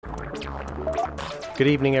Good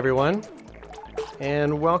evening, everyone,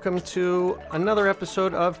 and welcome to another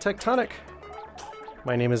episode of Tectonic.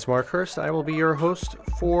 My name is Mark Hurst. I will be your host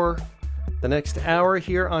for the next hour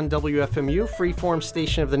here on WFMU, freeform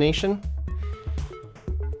station of the nation,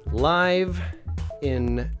 live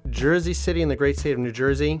in Jersey City in the great state of New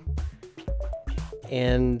Jersey.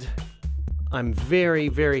 And I'm very,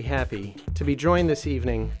 very happy to be joined this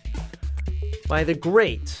evening by the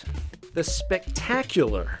great, the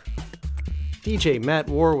spectacular DJ Matt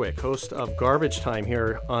Warwick, host of Garbage Time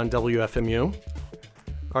here on WFMU.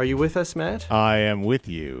 Are you with us, Matt? I am with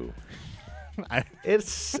you.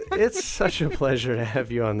 It's such a pleasure to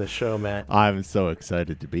have you on the show, Matt. I'm so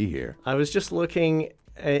excited to be here. I was just looking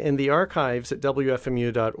in the archives at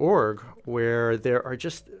WFMU.org, where there are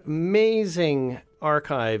just amazing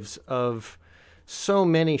archives of so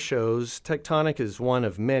many shows. Tectonic is one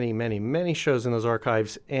of many, many, many shows in those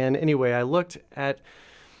archives. And anyway, I looked at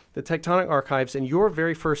the Tectonic archives, and your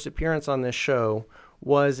very first appearance on this show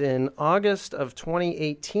was in August of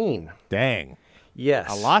 2018. Dang.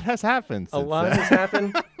 Yes. A lot has happened since A lot has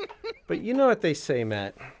happened. But you know what they say,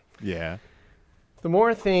 Matt. Yeah. The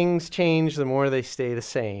more things change, the more they stay the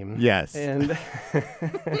same. Yes. And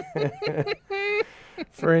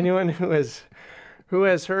for anyone who has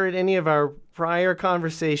heard any of our prior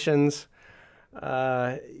conversations,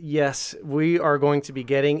 yes, we are going to be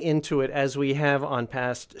getting into it as we have on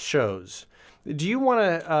past shows. Do you want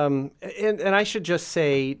to, and I should just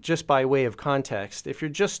say, just by way of context, if you're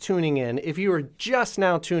just tuning in, if you are just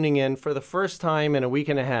now tuning in for the first time in a week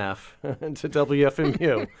and a half to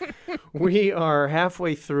WFMU, we are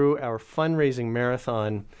halfway through our fundraising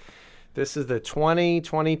marathon. This is the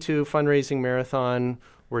 2022 fundraising marathon.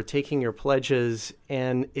 We're taking your pledges,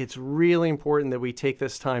 and it's really important that we take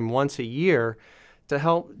this time once a year to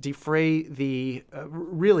help defray the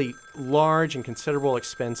really large and considerable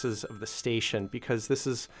expenses of the station, because this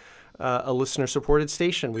is a listener-supported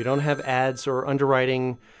station. We don't have ads or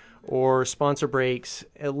underwriting or sponsor breaks,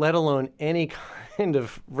 let alone any kind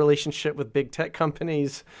of relationship with big tech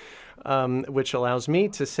companies, which allows me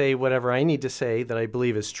to say whatever I need to say that I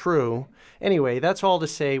believe is true. Anyway, that's all to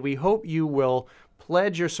say we hope you will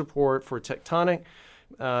pledge your support for Tectonic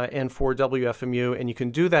and for WFMU, and you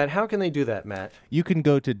can do that. How can they do that, Matt? You can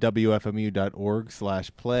go to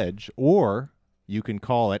wfmu.org/pledge, or you can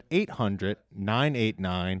call at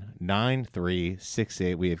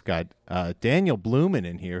 800-989-9368. We've got Daniel Blumen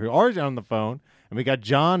in here, who's already on the phone, and we got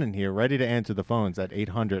John in here ready to answer the phones at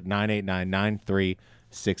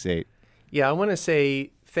 800-989-9368. Yeah, I want to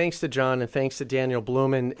say thanks to John and thanks to Daniel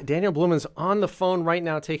Blumen. Daniel Blumen's on the phone right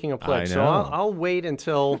now taking a pledge, so I'll wait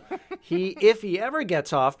until if he ever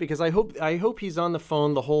gets off, because I hope he's on the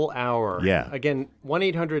phone the whole hour. Yeah. Again,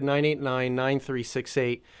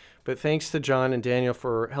 1-800-989-9368. But thanks to John and Daniel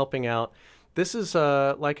for helping out. This is,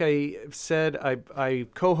 like I said, I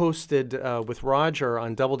co-hosted with Roger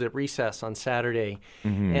on Double Dip Recess on Saturday.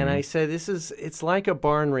 Mm-hmm. And I said, it's like a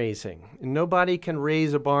barn raising. Nobody can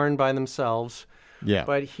raise a barn by themselves. Yeah.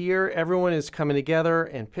 But here, everyone is coming together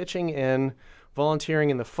and pitching in,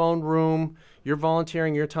 volunteering in the phone room. You're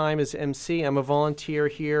volunteering your time as MC. I'm a volunteer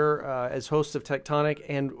here as host of Tectonic,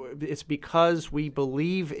 and it's because we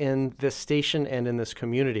believe in this station and in this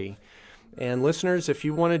community. And listeners, if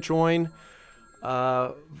you want to join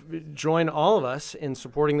all of us in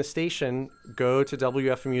supporting the station, go to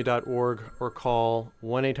WFMU.org or call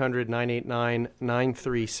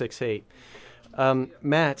 1-800-989-9368.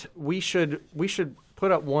 Matt, we should put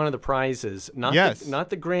up one of the prizes, not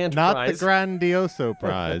the grand prize, not the grandioso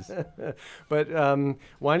prize. But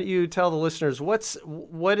why don't you tell the listeners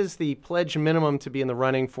what is the pledge minimum to be in the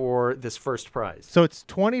running for this first prize? So it's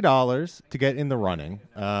 $20 to get in the running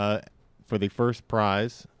for the first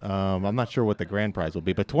prize. I'm not sure what the grand prize will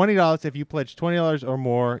be, but $20. If you pledge $20 or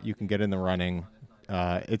more, you can get in the running.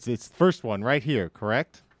 It's the first one right here,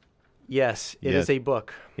 correct? Yes, it is a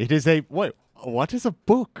book. It is a What is a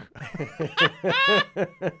book?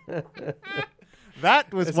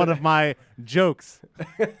 That was one of my jokes.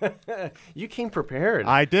 You came prepared.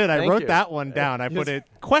 I did. I wrote you. that one down. I put it,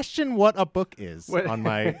 question what a book is on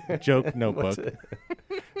my joke notebook.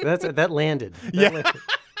 That landed.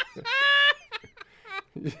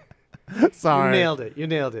 Sorry. You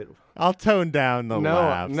nailed it. I'll tone down the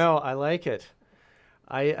laughs. No, I like it.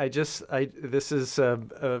 This is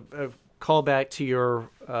a callback to your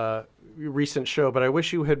recent show, but I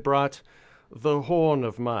wish you had brought the Horn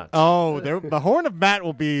of Matt. Oh, the Horn of Matt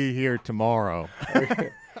will be here tomorrow.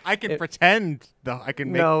 I can pretend.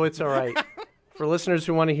 No, it's all right. For listeners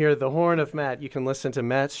who want to hear the Horn of Matt, you can listen to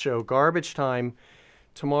Matt's show, Garbage Time,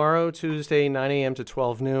 tomorrow, Tuesday, 9 a.m. to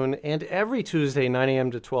 12 noon, and every Tuesday, 9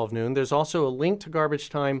 a.m. to 12 noon. There's also a link to Garbage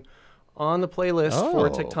Time on the playlist for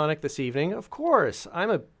Tectonic this evening. Of course, I'm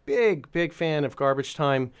a big fan of Garbage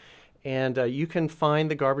Time, and you can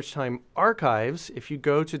find the Garbage Time archives if you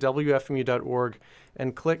go to wfmu.org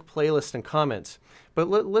and click playlist and comments. But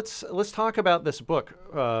let's talk about this book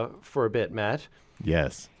for a bit, Matt.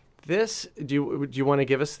 Yes. This, do you want to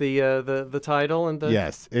give us the title and the?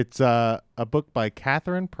 Yes, it's a book by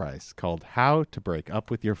Catherine Price called "How to Break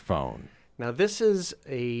Up with Your Phone." Now, this is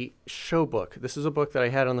a show book. This is a book that I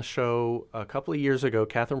had on the show a couple of years ago.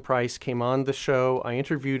 Catherine Price came on the show. I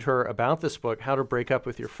interviewed her about this book, How to Break Up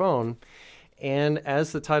with Your Phone. And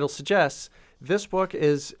as the title suggests, this book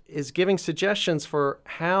is giving suggestions for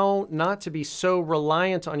how not to be so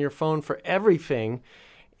reliant on your phone for everything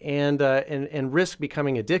and risk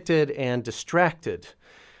becoming addicted and distracted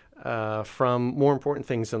from more important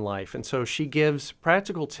things in life. And so she gives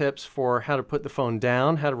practical tips for how to put the phone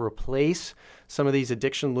down, how to replace some of these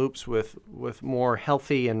addiction loops with more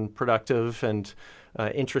healthy and productive and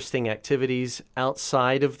interesting activities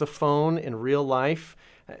outside of the phone in real life.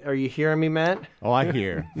 Are you hearing me, Matt? Oh, I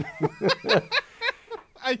hear.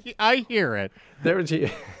 I hear it.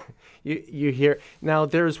 You hear. Now,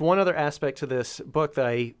 there's one other aspect to this book that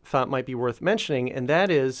I thought might be worth mentioning, and that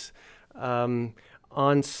is on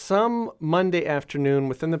some Monday afternoon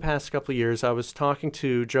within the past couple of years, I was talking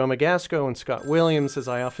to Joe Magasco and Scott Williams, as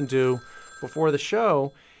I often do before the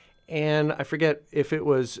show, and I forget if it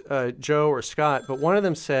was Joe or Scott, but one of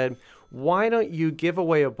them said, why don't you give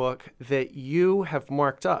away a book that you have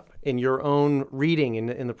marked up in your own reading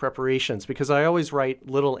in the preparations? Because I always write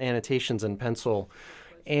little annotations in pencil.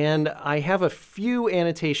 And I have a few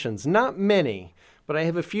annotations, not many, but I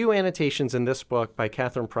have a few annotations in this book by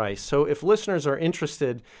Catherine Price. So if listeners are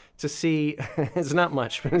interested to see, it's not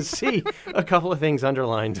much, but to see a couple of things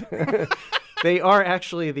underlined, they are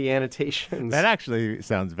actually the annotations. That actually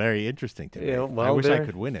sounds very interesting to me. Yeah, well, I wish I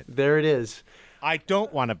could win it. There it is. I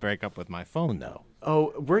don't want to break up with my phone, though.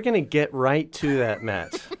 Oh, we're going to get right to that,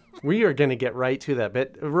 Matt. We are going to get right to that.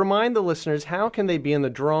 But remind the listeners, how can they be in the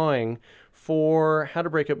drawing for How to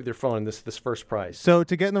Break Up with Your Phone, this first prize? So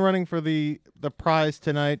to get in the running for the prize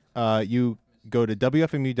tonight, you go to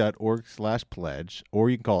wfmu.org/pledge, or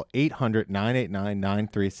you can call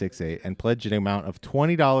 800-989-9368 and pledge an amount of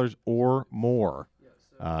 $20 or more.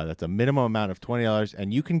 That's a minimum amount of $20,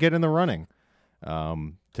 and you can get in the running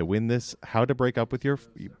to win this How to Break Up with Your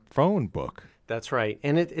Phone book. That's right.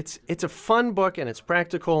 And it's a fun book, and it's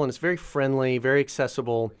practical, and it's very friendly, very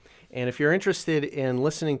accessible. And if you're interested in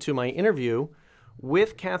listening to my interview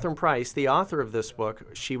with Catherine Price, the author of this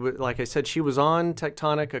book, like I said, she was on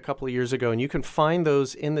Tectonic a couple of years ago, and you can find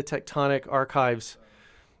those in the Tectonic archives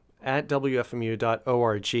at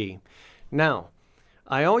wfmu.org. Now,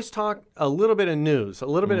 I always talk a little bit of news, a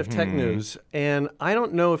little bit of tech news, and I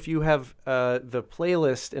don't know if you have the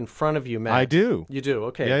playlist in front of you, Matt. I do. You do?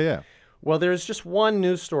 Okay. Yeah. Well, there's just one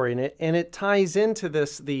news story in it, and it ties into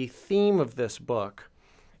the theme of this book,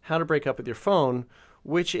 How to Break Up with Your Phone,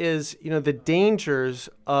 which is, the dangers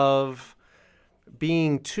of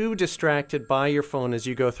being too distracted by your phone as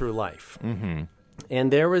you go through life. Mm-hmm.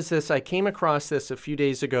 And there was I came across this a few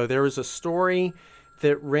days ago. There was a story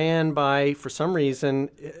that ran by, for some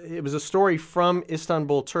reason, it was a story from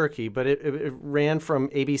Istanbul, Turkey, but it ran from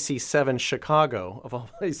ABC 7 Chicago, of all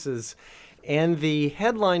places. And the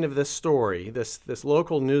headline of this story, this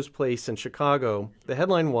local news place in Chicago, the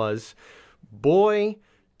headline was, "Boy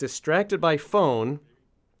distracted by phone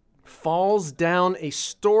falls down a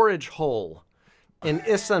storage hole in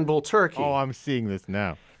Istanbul, Turkey." Oh, I'm seeing this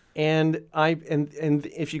now. And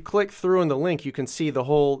if you click through in the link, you can see the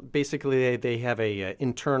whole. Basically, they have a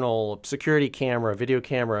internal security camera, video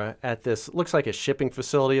camera at this. Looks like a shipping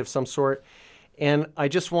facility of some sort. And I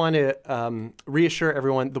just want to reassure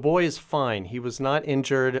everyone: the boy is fine. He was not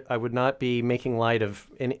injured. I would not be making light of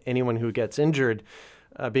anyone who gets injured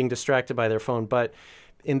being distracted by their phone. But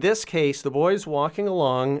in this case, the boy's walking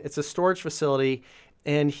along. It's a storage facility.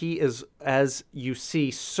 And he is, as you see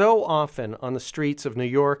so often on the streets of New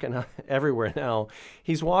York and everywhere now,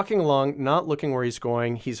 he's walking along, not looking where he's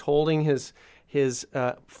going. He's holding his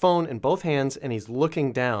phone in both hands, and he's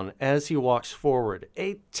looking down as he walks forward.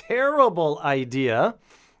 A terrible idea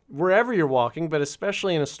wherever you're walking, but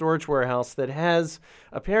especially in a storage warehouse that has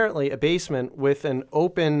apparently a basement with an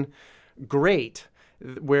open grate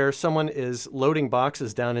where someone is loading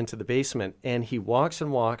boxes down into the basement, and he walks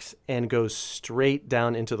and goes straight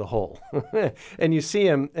down into the hole. And you see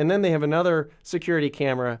him, and then they have another security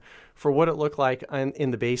camera for what it looked like in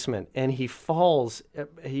the basement, and he falls.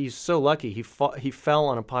 He's so lucky. He fell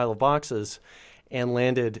on a pile of boxes, and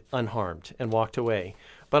landed unharmed and walked away.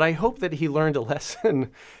 But I hope that he learned a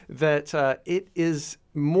lesson that it is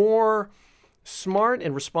more smart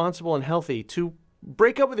and responsible and healthy to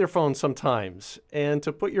break up with your phone sometimes and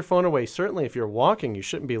to put your phone away. Certainly if you're walking, you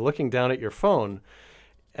shouldn't be looking down at your phone.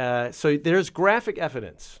 So there's graphic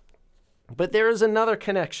evidence. But there is another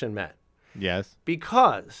connection, Matt. Yes.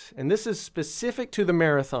 Because, and this is specific to the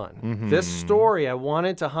marathon, this story I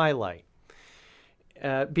wanted to highlight,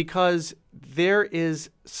 because there is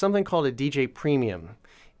something called a DJ premium.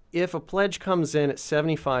 If a pledge comes in at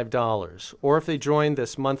 $75, or if they join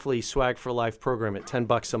this monthly Swag for Life program at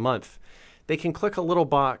 $10 a month, they can click a little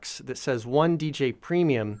box that says one DJ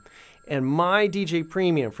premium. And my DJ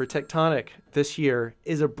premium for Tectonic this year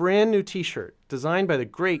is a brand new t-shirt designed by the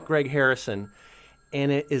great Greg Harrison.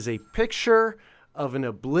 And it is a picture of an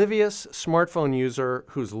oblivious smartphone user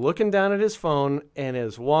who's looking down at his phone and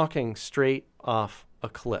is walking straight off a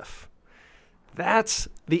cliff. That's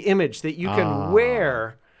the image that you can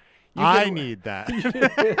wear. I need that.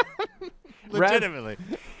 Legitimately.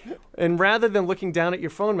 And rather than looking down at your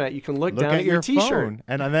phone, Matt, you can look down at your T-shirt. Phone,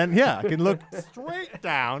 and then, I can look straight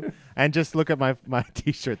down and just look at my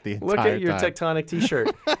T-shirt the entire time. Look at your Tectonic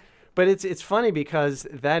T-shirt. But it's funny because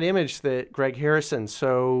that image that Greg Harrison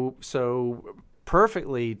so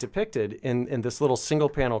perfectly depicted in this little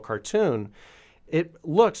single-panel cartoon, it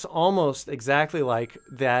looks almost exactly like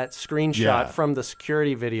that screenshot from the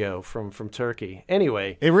security video from Turkey.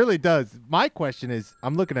 Anyway. It really does. My question is,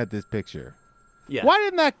 I'm looking at this picture. Yeah. Why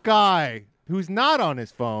didn't that guy who's not on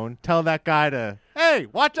his phone tell that guy to, hey,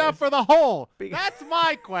 watch out for the hole? That's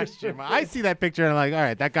my question. I see that picture and I'm like, all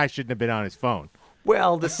right, that guy shouldn't have been on his phone.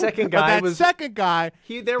 Well, the second guy second guy.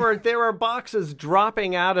 There were boxes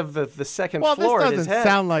dropping out of the second floor. Well, this doesn't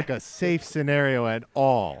sound like a safe scenario at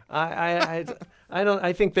all. I don't.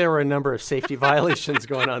 I think there were a number of safety violations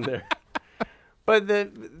going on there. But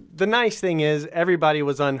the nice thing is everybody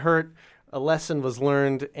was unhurt. A lesson was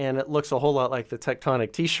learned, and it looks a whole lot like the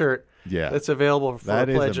Tectonic T-shirt. Yeah, that's available for a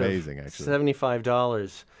pledge amazing, of actually.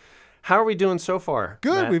 $75. How are we doing so far?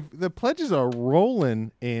 Good. The pledges are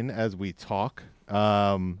rolling in as we talk.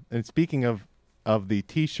 And speaking of the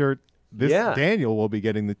T-shirt, Daniel will be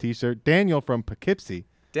getting the T-shirt. Daniel from Poughkeepsie.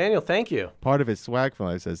 Daniel, thank you. Part of his swag from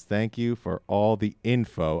life says, thank you for all the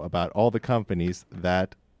info about all the companies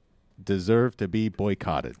that deserve to be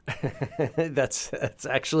boycotted. That's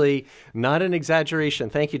actually not an exaggeration.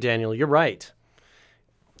 Thank you, Daniel. You're right.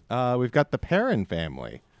 We've got the Perrin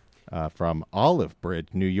family from Olive Bridge,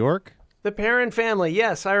 New York. The Perrin family.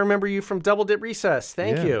 Yes, I remember you from Double Dip Recess.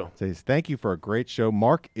 Thank you. Says, thank you for a great show.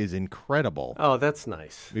 Mark is incredible. Oh, that's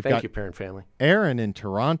nice. Thank you, Perrin family. Aaron in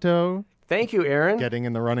Toronto. Thank you, Aaron. Getting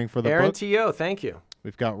in the running for the Aaron book. T.O., thank you.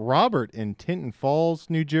 We've got Robert in Tinton Falls,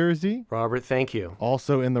 New Jersey. Robert, thank you.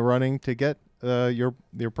 Also in the running to get your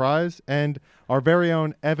prize. And our very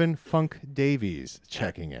own Evan Funk Davies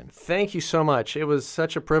checking in. Thank you so much. It was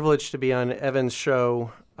such a privilege to be on Evan's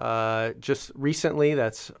show just recently.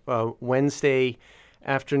 That's Wednesday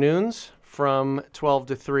afternoons from 12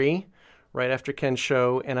 to 3, right after Ken's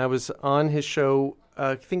show. And I was on his show,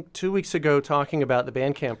 I think 2 weeks ago, talking about the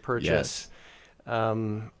Bandcamp purchase. Yes.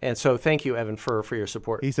 And so thank you, Evan, for your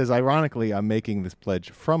support. He says, ironically, I'm making this pledge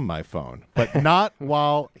from my phone, but not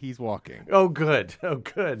while he's walking. Oh, good. Oh,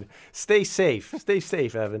 good. Stay safe. Stay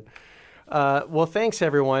safe, Evan. Well, thanks,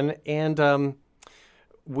 everyone. And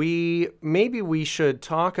we should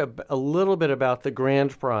talk a little bit about the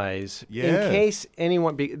grand prize. Yes. In case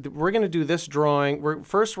anyone, we're going to do this drawing. We're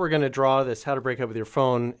going to draw this How to Break Up With Your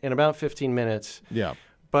Phone in about 15 minutes. Yeah.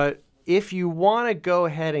 But if you want to go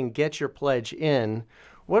ahead and get your pledge in,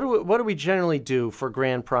 what do we generally do for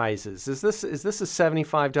grand prizes? Is this a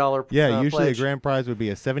 $75 pledge? Yeah, usually a grand prize would be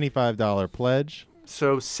a $75 pledge.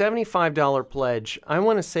 So $75 pledge. I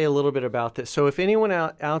want to say a little bit about this. So if anyone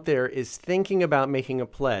out there is thinking about making a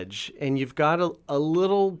pledge and you've got a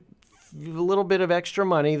little bit of extra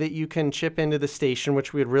money that you can chip into the station,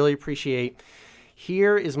 which we'd really appreciate,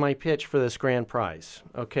 here is my pitch for this grand prize,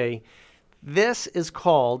 okay? This is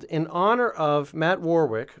called, in honor of Matt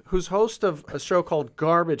Warwick, who's host of a show called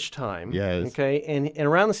Garbage Time. Yes. Okay, and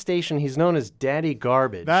around the station, he's known as Daddy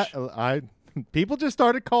Garbage. People just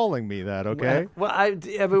started calling me that, okay? Well,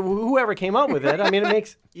 whoever came up with it, I mean, it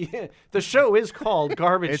makes... the show is called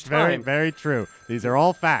Garbage Time. It's very, very true. These are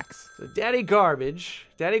all facts. So Daddy Garbage,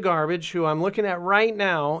 who I'm looking at right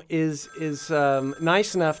now, is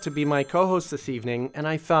nice enough to be my co-host this evening, and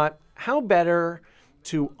I thought, how better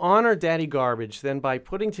to honor Daddy Garbage than by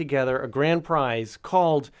putting together a grand prize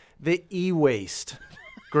called the E-Waste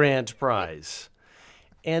Grand Prize.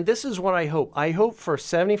 And this is what I hope. I hope for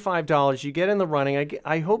 $75 you get in the running.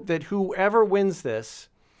 I hope that whoever wins this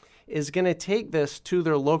is going to take this to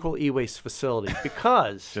their local e-waste facility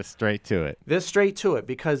because... Just straight to it.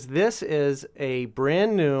 Because this is a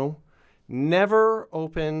brand new, never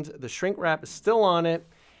opened, the shrink wrap is still on it,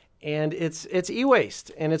 and it's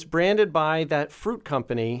e-waste, and it's branded by that fruit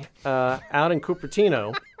company out in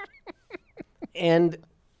Cupertino. And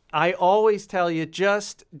I always tell you,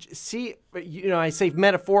 just see, I say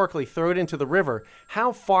metaphorically, throw it into the river.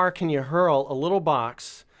 How far can you hurl a little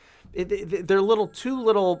box? They're two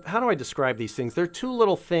little, how do I describe these things? They're two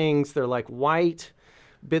little things. They're like white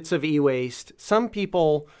bits of e-waste. Some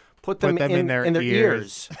people put them in their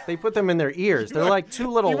ears. They put them in their ears. They're like two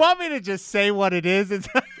little... You want me to just say what it is?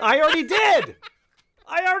 I already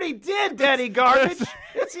did, Daddy Garbage.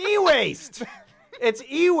 It's e-waste. It's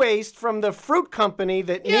e-waste from the fruit company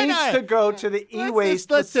that needs to go to the e-waste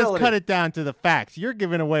facility. Let's just cut it down to the facts. You're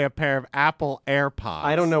giving away a pair of Apple AirPods.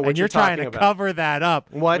 I don't know what you're talking trying to about. cover that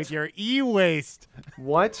up What? with your e-waste.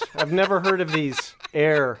 What? I've never heard of these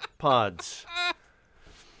AirPods.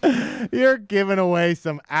 You're giving away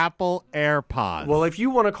some Apple AirPods. Well, if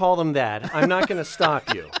you want to call them that, I'm not going to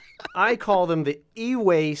stop you. I call them the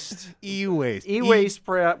e-waste prize. E-waste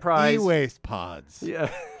pods. Yeah,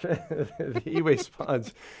 the e-waste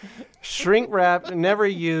pods. Shrink wrapped, never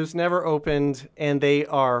used, never opened, and they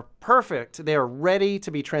are perfect. They are ready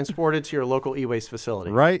to be transported to your local e-waste facility.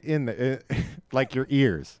 Right in the, like your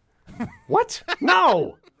ears. What?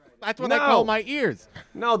 No. That's what I call my ears.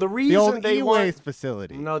 No, the reason the old they e-waste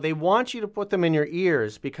facility. No, they want you to put them in your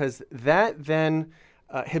ears because that then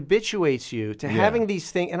habituates you to having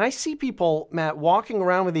these things. And I see people, Matt, walking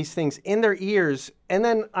around with these things in their ears, and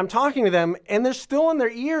then I'm talking to them, and they're still in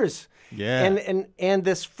their ears. Yeah. And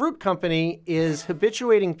this fruit company is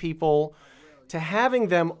habituating people to having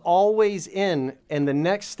them always in, and the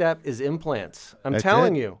next step is implants. That's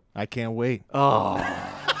telling you. I can't wait. Oh.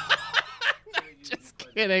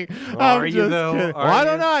 Kidding. Are you though? Well, I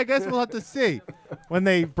don't know. I guess we'll have to see when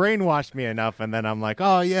they brainwash me enough, and then I'm like,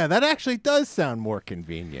 oh yeah, that actually does sound more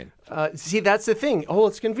convenient. See, that's the thing. Oh,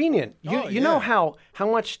 it's convenient. You know how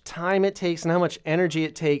much time it takes and how much energy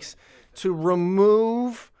it takes to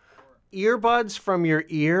remove earbuds from your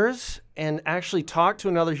ears and actually talk to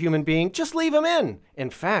another human being. Just leave them in. In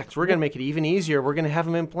fact, we're going to make it even easier. We're going to have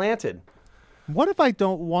them implanted. What if I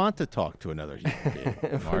don't want to talk to another human being,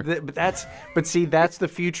 Mark? But see, that's the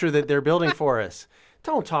future that they're building for us.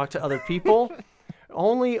 Don't talk to other people.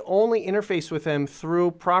 Only interface with them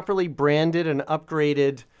through properly branded and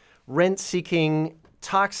upgraded, rent-seeking,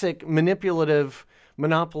 toxic, manipulative,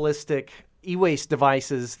 monopolistic e-waste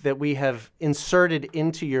devices that we have inserted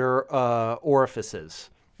into your orifices.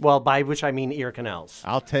 Well, by which I mean ear canals.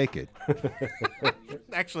 I'll take it.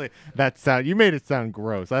 Actually, you made it sound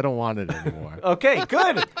gross. I don't want it anymore. Okay,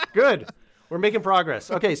 good. We're making progress.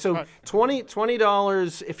 Okay, so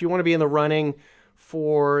 $20 if you want to be in the running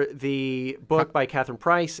for the book by Catherine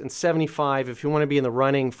Price, and $75 if you want to be in the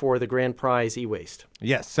running for the grand prize e-waste.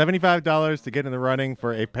 Yes, $75 to get in the running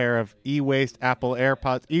for a pair of e-waste Apple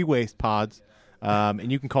AirPods, e-waste pods,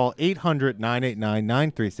 and you can call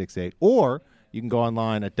 800-989-9368, or you can go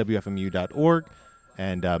online at wfmu.org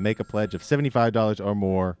and make a pledge of $75 or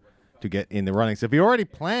more to get in the running. So if you're already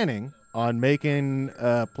planning on making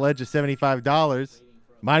a pledge of $75,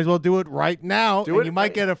 might as well do it right now. You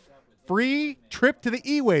might get a free trip to the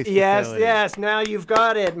e-waste facility. Yes. Now you've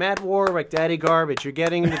got it. Matt Warwick, Daddy Garbage. You're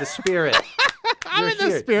getting into the spirit. I'm in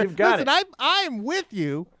the spirit. You've got it. I'm with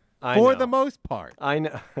you for the most part. I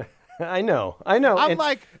know. I know. I'm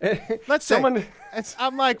like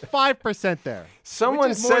 5% there. Someone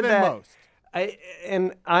which is said more than that. Most.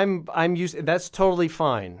 I'm used. That's totally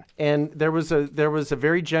fine. And there was a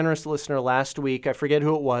very generous listener last week. I forget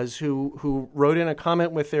who it was who wrote in a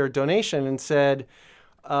comment with their donation and said,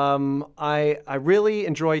 I really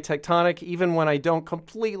enjoy Tectonic even when I don't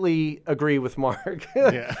completely agree with Mark.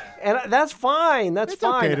 Yeah. And that's fine. It's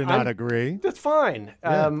fine. Okay to not agree. That's fine.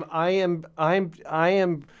 Yeah. I am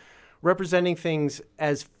representing things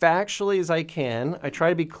as factually as I can. I try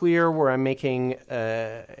to be clear where I'm making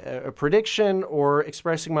a prediction or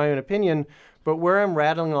expressing my own opinion, but where I'm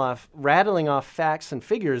rattling off facts and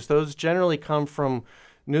figures, those generally come from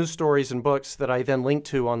news stories and books that I then link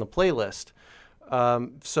to on the playlist.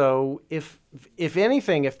 So if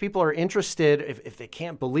anything, if people are interested, if they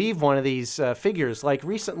can't believe one of these figures, like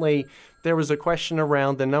recently there was a question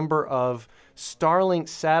around the number of Starlink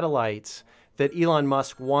satellites that Elon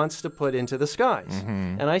Musk wants to put into the skies.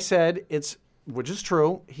 Mm-hmm. And I said, which is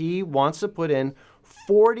true, he wants to put in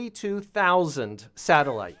 42,000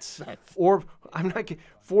 satellites. Or, I'm not kidding,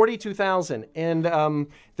 42,000. And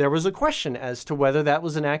there was a question as to whether that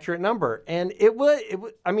was an accurate number. And it was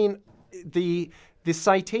I mean, the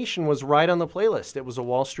citation was right on the playlist. It was a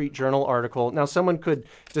Wall Street Journal article. Now, someone could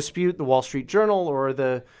dispute the Wall Street Journal or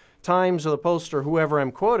the Times or the Post or whoever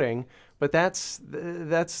I'm quoting, but that's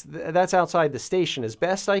outside the station. As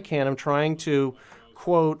best I can, I'm trying to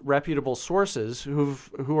quote reputable sources who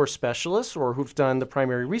are specialists or who've done the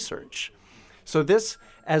primary research. So this,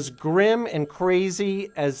 as grim and crazy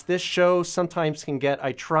as this show sometimes can get,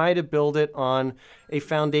 I try to build it on a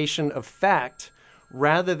foundation of fact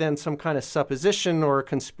rather than some kind of supposition or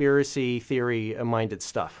conspiracy theory-minded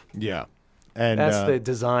stuff. Yeah. And that's the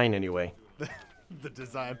design anyway. The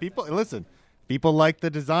design. People like the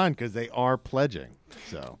design because they are pledging.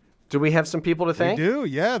 So, do we have some people to thank? We do,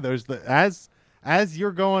 yeah. There's as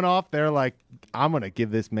you're going off there, like, I'm gonna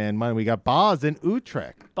give this man money. We got Boz in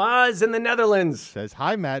Utrecht. Boz in the Netherlands Says,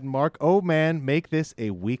 hi, Matt and Mark. Oh man, make this a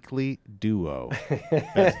weekly duo.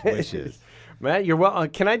 Best wishes. Matt, you're well.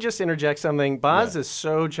 Can I just interject something? Boz is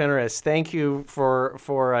so generous. Thank you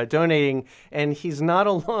for donating, and he's not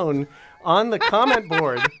alone on the comment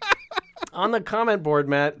board. On the comment board,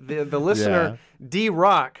 Matt, the listener, D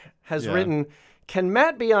Rock, has written, can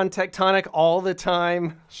Matt be on Tectonic all the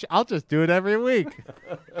time? I'll just do it every week.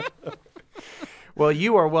 Well,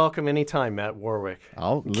 you are welcome anytime, Matt Warwick.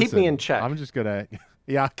 Keep me in check. I'm just going to,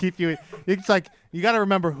 I'll keep you. It's like, you got to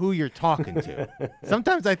remember who you're talking to.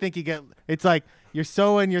 Sometimes I think it's like, you're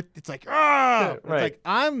so in your, it's like, ah! It's like,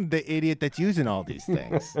 I'm the idiot that's using all these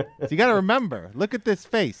things. So you got to remember, look at this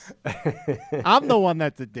face. I'm the one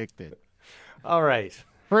that's addicted. All right.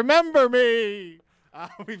 Remember me.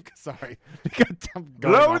 Sorry.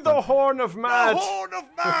 Blow the horn of Matt. The horn of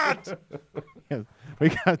Matt. We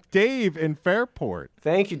got Dave in Fairport.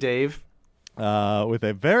 Thank you, Dave. With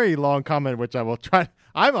a very long comment, which I will try.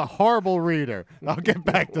 I'm a horrible reader. I'll get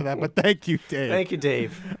back to that, but thank you, Dave. Thank you,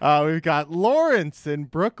 Dave. We've got Lawrence in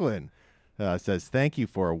Brooklyn. Says, thank you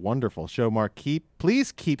for a wonderful show, Mark.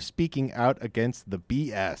 Please keep speaking out against the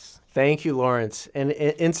BS. Thank you, Lawrence. And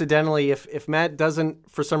incidentally, if Matt doesn't,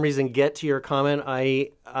 for some reason, get to your comment,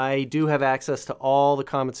 I do have access to all the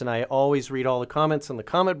comments, and I always read all the comments on the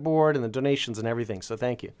comment board and the donations and everything. So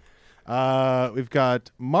thank you. We've got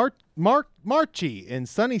Marchie in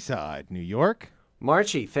Sunnyside, New York.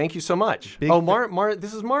 Marcy, thank you so much.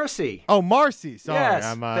 This is Marcy. Oh, Marcy. Sorry.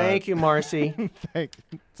 Yes, thank you, Marcy.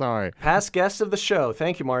 Sorry. Past guest of the show.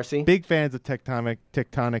 Thank you, Marcy. Big fans of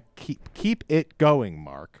Tectonic. Keep it going,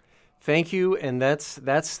 Mark. Thank you, and that's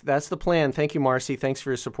the plan. Thank you, Marcy. Thanks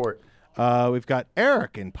for your support. We've got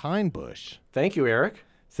Eric in Pine Bush. Thank you, Eric.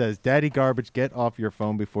 Says, Daddy Garbage, get off your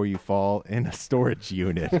phone before you fall in a storage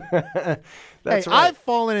unit. That's right. I've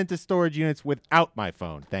fallen into storage units without my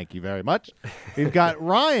phone. Thank you very much. We've got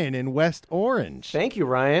Ryan in West Orange. Thank you,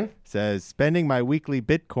 Ryan. Says, spending my weekly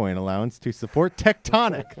Bitcoin allowance to support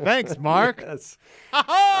Tectonic. Thanks, Mark. Yes.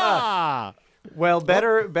 Ha-ha! Well,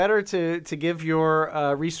 better to give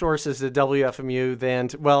your resources to WFMU than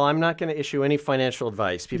I'm not going to issue any financial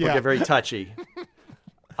advice. People get very touchy.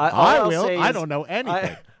 I will. I don't know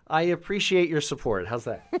anything. I appreciate your support. How's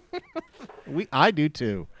that? I do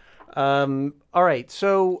too. All right.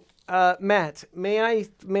 So, Matt, may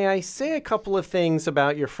I say a couple of things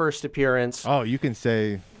about your first appearance? Oh, you can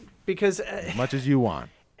say because as much as you want.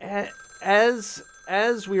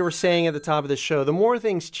 As we were saying at the top of the show, the more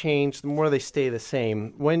things change, the more they stay the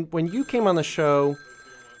same. When you came on the show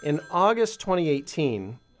in August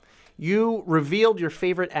 2018, you revealed your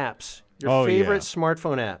favorite apps. Your favorite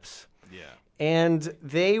smartphone apps. Yeah. And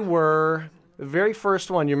they were the very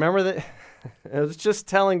first one. You remember that? I was just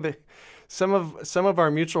telling some of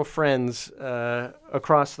our mutual friends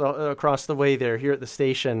across the way there here at the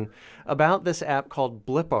station about this app called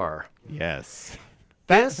Blipar. Yes.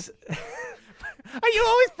 This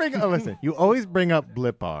You always bring up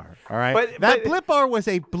Blipar, all right? But Blipar was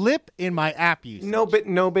a blip in my app usage. No,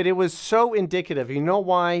 but it was so indicative. You know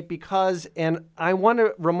why? Because, and I want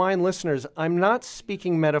to remind listeners, I'm not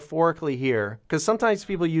speaking metaphorically here, because sometimes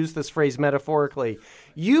people use this phrase metaphorically.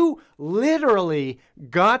 You literally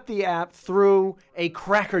got the app through a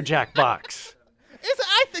Cracker Jack box.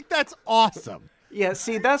 I think that's awesome. Yeah,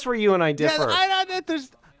 see, that's where you and I differ. Yeah,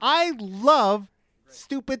 I love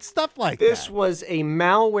stupid stuff like that. This was a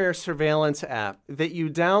malware surveillance app that you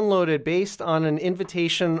downloaded based on an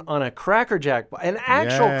invitation on a Cracker Jack, an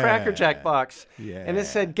actual Cracker Jack box. Yeah. And it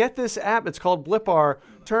said, get this app. It's called Blipar.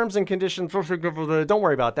 Terms and conditions. Don't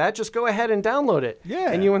worry about that. Just go ahead and download it.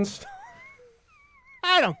 Yeah. And you install.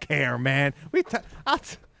 I don't care, man.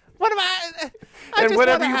 What am I? I And just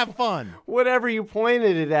want to have fun. Whatever you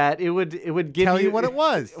pointed it at, it would give Tell you what it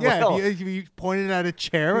was. Yeah, Well, if you pointed at a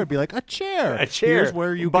chair, it'd be like a chair. a chair. Here's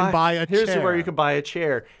where you can buy a chair. Here's where you can buy a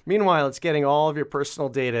chair. Meanwhile, it's getting all of your personal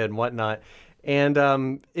data and whatnot. And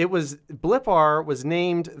Blipar was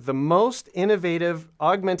named the most innovative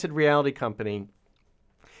augmented reality company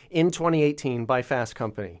in 2018 by Fast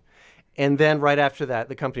Company. And then right after that,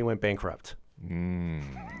 the company went bankrupt.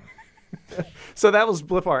 So that was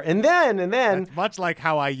Blipar. And then That's much like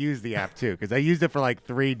how I use the app too, because I used it for like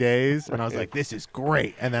 3 days, and I was like, "This is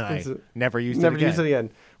great," and then I never used it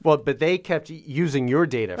again. Well, but they kept using your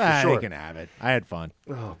data for sure. They can have it. I had fun.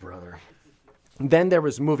 Oh, brother. Then there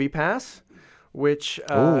was MoviePass, which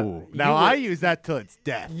now I use that till it's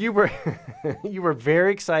death. you were you were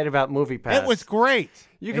very excited about MoviePass. It was great.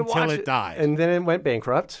 You could until watch it died, and then it went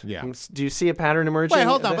bankrupt. Yeah. Do you see a pattern emerging? Wait,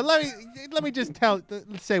 hold on. But let me just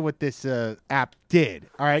let's say what this app did.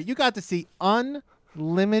 All right, you got to see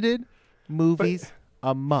unlimited movies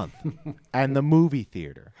a month, and the movie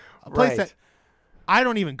theater, a place that I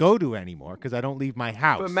don't even go to anymore because I don't leave my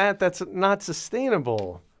house. But Matt, that's not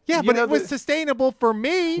sustainable. Yeah, but it was sustainable for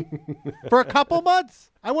me for a couple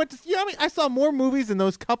months. I went to, I saw more movies in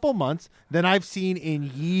those couple months than I've seen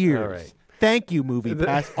in years. All right. Thank you,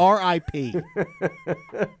 MoviePass. R.I.P.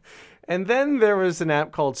 And then there was an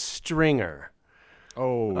app called Stringer.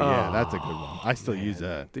 Oh, yeah, that's a good one. I still use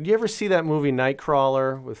that. Did you ever see that movie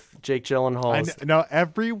Nightcrawler with Jake Gyllenhaal? No,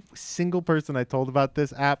 every single person I told about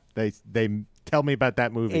this app, they tell me about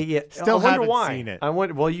that movie. Yeah. Still I wonder haven't why. seen it. I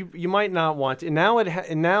wonder. Well, you might not want to. Now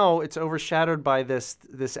it's overshadowed by this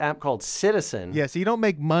app called Citizen. Yeah, so you don't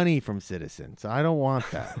make money from Citizen, so I don't want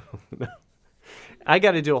that. I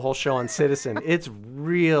got to do a whole show on Citizen. It's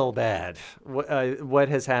real bad. What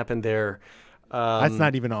has happened there? That's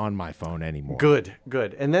not even on my phone anymore. Good.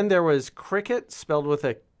 And then there was Cricket, spelled with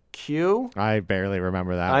a Q. I barely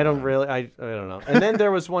remember that. I don't know. And then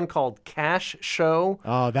there was one called Cash Show.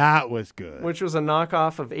 Oh, that was good. Which was a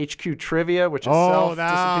knockoff of HQ Trivia, which itself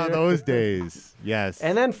disappeared. Those days. Yes.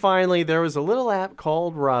 And then finally, there was a little app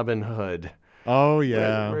called Robin Hood. Oh,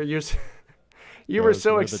 yeah. Where you were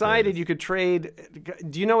so excited you could trade.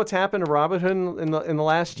 Do you know what's happened to Robinhood in the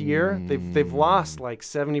last year? They've lost like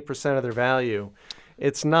 70% of their value.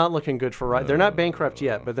 It's not looking good for. They're not bankrupt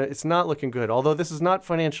yet, but it's not looking good. Although this is not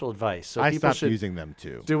financial advice, so I people stopped should using them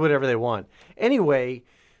too. Do whatever they want. Anyway,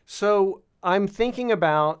 so I'm thinking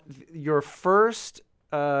about your first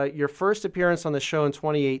appearance on the show in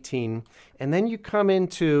 2018, and then you come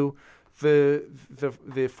into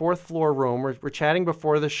the fourth floor room. We're chatting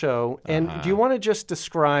before the show, and do you want to just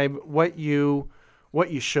describe what you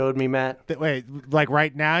showed me, Matt? Wait, like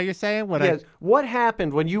right now you're saying what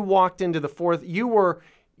happened when you walked into the fourth? You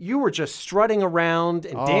were just strutting around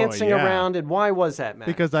and dancing around, and why was that, Matt?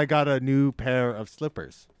 Because I got a new pair of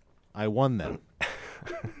slippers. I won them.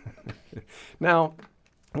 Now,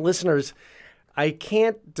 listeners, I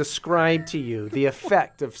can't describe to you the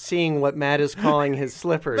effect of seeing what Matt is calling his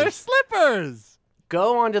slippers. They're slippers!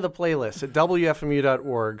 Go onto the playlist at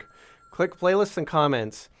wfmu.org, click playlists and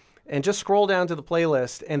comments, and just scroll down to the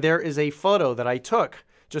playlist, and there is a photo that I took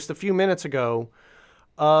just a few minutes ago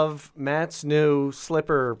of Matt's new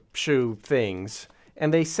slipper shoe things.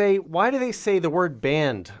 And why do they say the word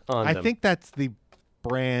band on them? I think that's the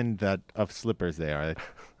brand of slippers they are.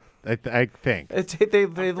 I think.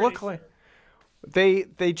 They look like... They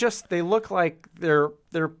look like they're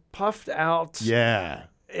puffed out. Yeah.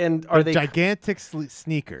 And are they gigantic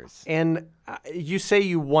sneakers? And you say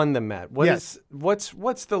you won them, Matt. What's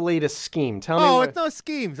the latest scheme? Tell me. Oh, it's no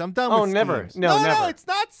schemes. I'm done with schemes. Never. No, it's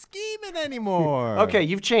not scheming anymore. Okay,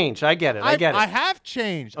 you've changed. I get it. I have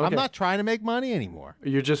changed. Okay. I'm not trying to make money anymore.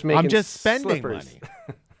 You're just making. I'm just spending slippers. money.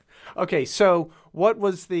 Okay, so what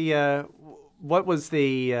was the app?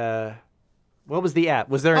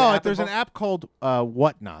 Was there an app? There's an app called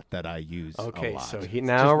Whatnot that I use a lot. Okay, so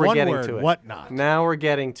now we're getting to it. Whatnot. Now we're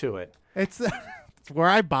getting to it. It's where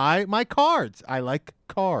I buy my cards. I like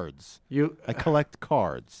cards. I collect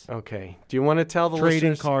cards. Okay. Do you want to tell the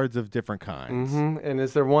Trading listeners? cards of different kinds. Mm-hmm. And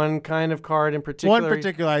is there one kind of card in particular? One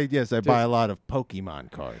particular, yes. I buy a lot of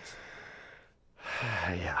Pokemon cards.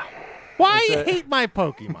 Yeah. Why you hate my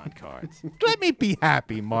Pokemon cards? Let me be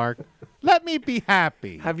happy, Mark. Let me be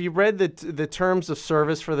happy. Have you read the terms of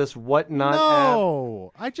service for this Whatnot app?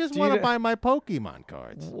 No. I just want to buy my Pokemon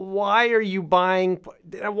cards. Why are you buying?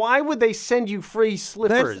 Why would they send you free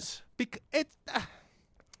slippers?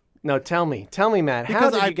 No, tell me, Matt.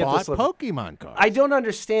 How did you get the slippers? Pokemon cards. I don't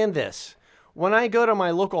understand this. When I go to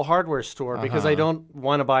my local hardware store, because I don't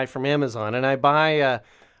want to buy from Amazon, and I buy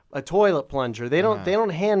a toilet plunger. They don't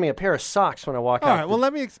hand me a pair of socks when I walk out. All right, well,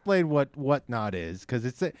 let me explain what Whatnot is, because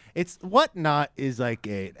it's Whatnot is like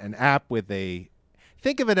an app with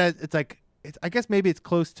think of it as I guess maybe it's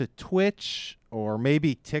close to Twitch or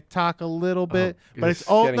maybe TikTok a little bit, but it's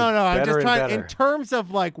I'm just trying in terms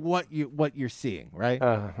of like what you're seeing, right?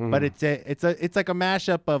 But it's like a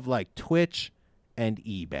mashup of like Twitch and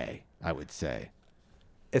eBay, I would say.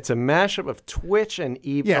 It's a mashup of Twitch and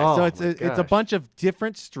eBay. Yeah, so it's a bunch of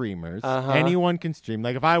different streamers. Anyone can stream.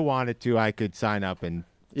 Like if I wanted to, I could sign up and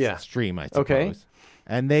stream, I suppose. Okay.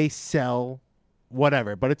 And they sell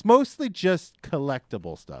whatever, but it's mostly just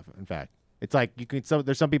collectible stuff. In fact, it's like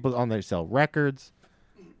there's some people on there sell records,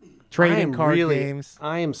 trading card games.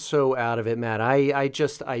 I am so out of it, Matt.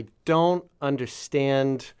 I don't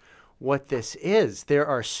understand what this is. There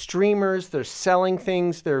are streamers, they're selling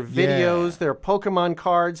things, there are videos, there are Pokemon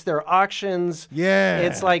cards, there are auctions. Yeah.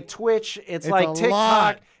 It's like Twitch, it's like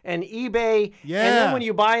TikTok and eBay. Yeah. And then when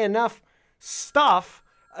you buy enough stuff,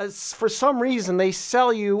 for some reason they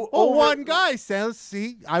sell you one guy says,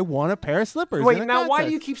 see, I won a pair of slippers. Wait, now why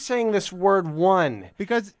do you keep saying this word won?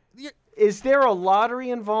 Because is there a lottery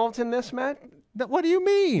involved in this, Matt? What do you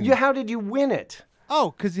mean? How did you win it?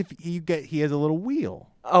 Oh, because he has a little wheel.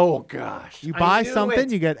 Oh, gosh. You buy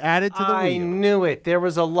something, you get added to the wheel. I knew it. There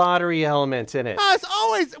was a lottery element in it. It's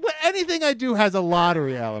always, anything I do has a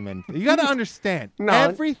lottery element. You got to understand.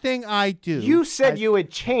 Everything I do. You said you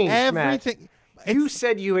had changed, everything. Matt. You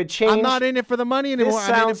said you had changed. I'm not in it for the money anymore.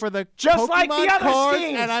 I'm in it for the just Pokemon like the other cards,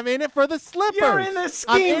 schemes. and I'm in it for the slippers. You're in the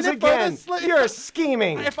schemes again. You're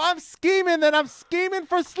scheming. If I'm scheming, then I'm scheming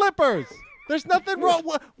for slippers. There's nothing wrong.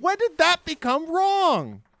 When did that become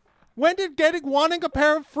wrong? When did wanting a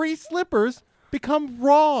pair of free slippers become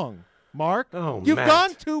wrong, Mark? Oh, You've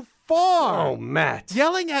gone too far. Oh, Matt.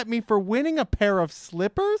 Yelling at me for winning a pair of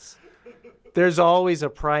slippers? There's always a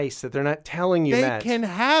price that they're not telling you, Matt. They can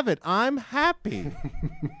have it. I'm happy.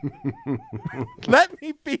 Let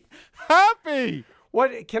me be happy.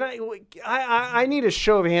 What can I need a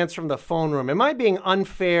show of hands from the phone room. Am I being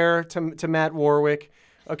unfair to Matt Warwick?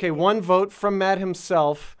 Okay, one vote from Matt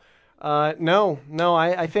himself. No.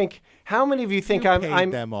 I think. How many of you think I'm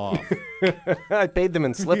paid them off? I paid them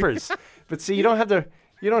in slippers. But see, you don't have to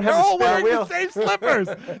spin a wheel. The same slippers.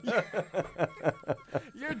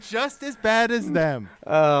 You're just as bad as them.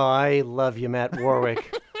 Oh, I love you, Matt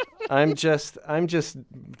Warwick. I'm just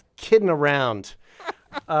kidding around.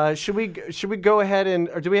 Should we go ahead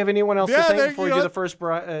or do we have anyone else to thank before we do the first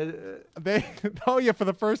prize? For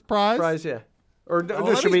the first prize. Prize, yeah. Or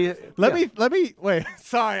should we? Let me wait.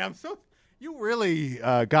 Sorry, you really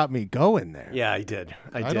got me going there. Yeah, I did.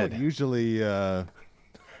 I don't usually. I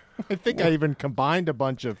think I even combined a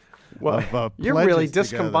bunch of. You're really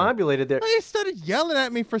discombobulated there. You started yelling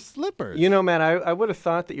at me for slippers. You know, man, I would have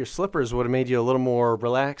thought that your slippers would have made you a little more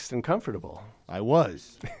relaxed and comfortable. I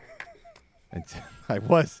was.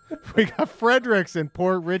 We got Fredericks in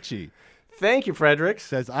Port Richey. Thank you, Fredericks.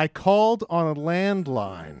 Says, I called on a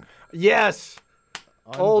landline. Yes.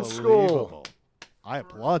 Old school. I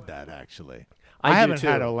applaud that, actually. I haven't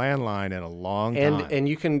had a landline in a long time. And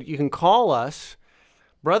you can call us.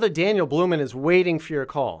 Brother Daniel Blumen is waiting for your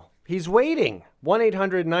call. He's waiting.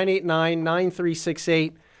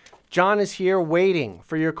 1-800-989-9368. John is here waiting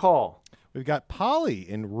for your call. We've got Polly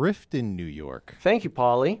in Rifton, New York. Thank you,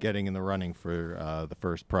 Polly. Getting in the running for the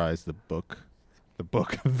first prize, the book.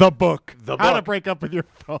 How to break up with your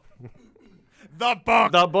phone. The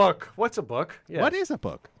book. What's a book? Yeah. What is a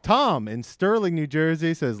book? Tom in Sterling, New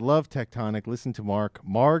Jersey says, love Tectonic. Listen to Mark.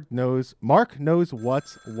 Mark knows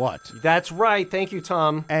what's what. That's right. Thank you,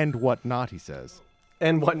 Tom. And what not, he says.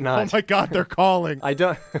 And what not. Oh, my God, they're calling. I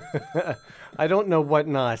don't know what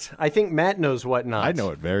not. I think Matt knows what not. I know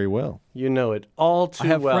it very well. You know it all too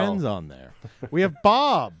well. I have friends on there. We have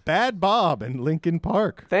Bad Bob in Lincoln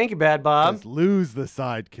Park. Thank you, Bad Bob. Says, lose the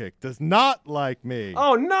sidekick. Does not like me.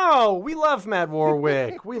 Oh, no. We love Matt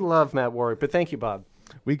Warwick. But thank you, Bob.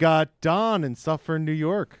 We got Don in Suffern, New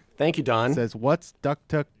York. Thank you, Don. Says, what's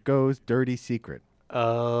DuckDuckGo's dirty secret?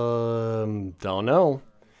 Don't know.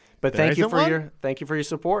 But thank you for your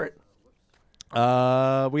support. We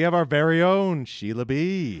have our very own Sheila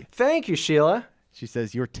B. Thank you, Sheila. She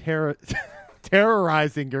says, you're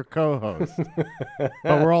terrorizing your co-host,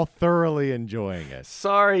 but we're all thoroughly enjoying it.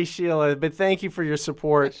 Sorry, Sheila, but thank you for your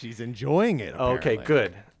support. She's enjoying it, apparently.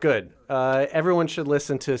 Okay, good. Everyone should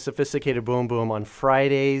listen to Sophisticated Boom Boom on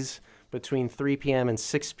Fridays between 3 p.m. and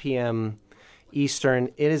 6 p.m. Eastern.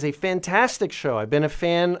 It is a fantastic show. I've been a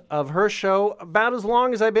fan of her show about as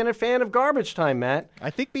long as I've been a fan of Garbage Time, Matt. I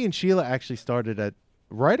think me and Sheila actually started at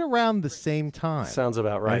right around the same time. Sounds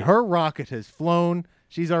about right. And her rocket has flown.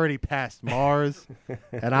 She's already past Mars,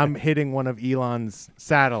 and I'm hitting one of Elon's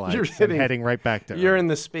satellites and heading right back to Earth. You're in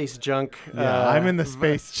the space junk. Yeah, I'm in the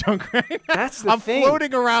space junk right now. That's the thing. I'm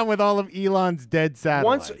floating around with all of Elon's dead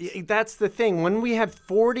satellites. That's the thing. When we have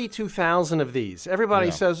 42,000 of these,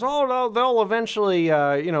 everybody says, "Oh, they'll eventually,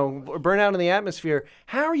 burn out in the atmosphere."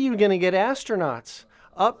 How are you going to get astronauts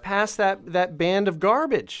up past that band of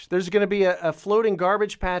garbage? There's going to be a floating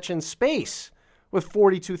garbage patch in space with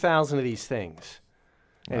 42,000 of these things.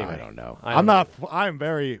 Anyway, I don't know. I'm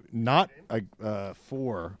very not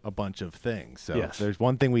for a bunch of things. So yes. There's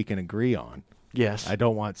one thing we can agree on. Yes. I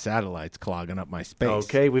don't want satellites clogging up my space.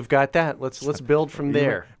 Okay, we've got that. Let's build from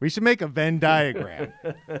there. We should make a Venn diagram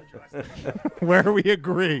where we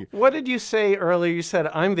agree. What did you say earlier? You said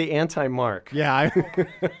I'm the anti-Mark. Yeah, which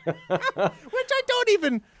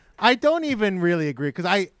I don't even really agree, because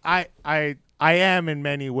I am in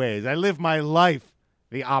many ways. I live my life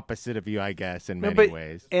the opposite of you, I guess, in many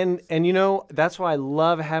ways. And that's why I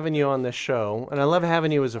love having you on this show, and I love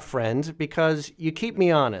having you as a friend, because you keep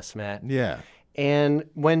me honest, Matt. Yeah. And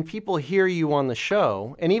when people hear you on the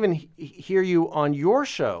show, and even hear you on your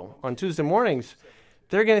show on Tuesday mornings,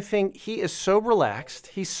 they're going to think he is so relaxed.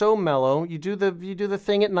 He's so mellow. You do the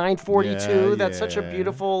thing at 9:42. Yeah, That's such a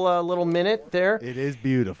beautiful little minute there. It is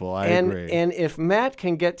beautiful. I agree. And if Matt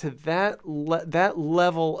can get to that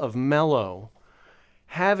level of mellow,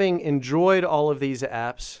 having enjoyed all of these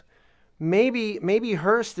apps, maybe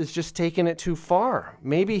Hurst is just taking it too far.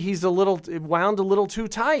 Maybe he's wound a little too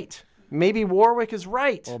tight. Maybe Warwick is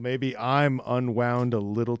right. Well, maybe I'm unwound a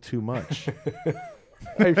little too much.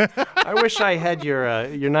 I wish I had your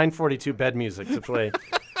 9:42 bed music to play.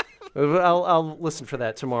 I'll listen for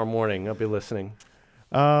that tomorrow morning. I'll be listening.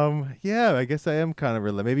 Yeah, I guess I am kind of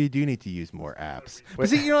related. Maybe you do need to use more apps. But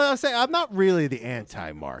see, what I'll say, I'm not really the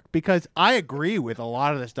anti-Mark, because I agree with a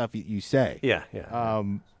lot of the stuff you say. Yeah.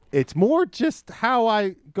 It's more just how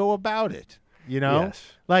I go about it, Yes.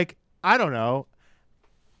 Like, I don't know.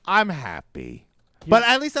 I'm happy. But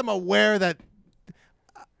at least I'm aware that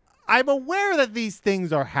these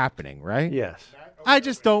things are happening, right? Yes. I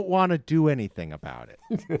just don't want to do anything about it,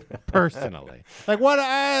 personally. Like, what?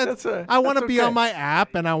 I want to be on my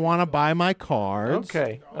app, and I want to buy my cards.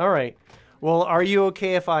 Okay. All right. Well, are you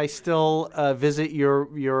okay if I still visit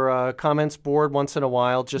your comments board once in a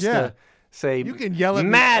while, just to say, you can yell at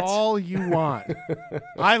Matt! me all you want.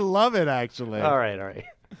 I love it, actually. All right.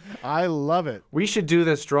 I love it. We should do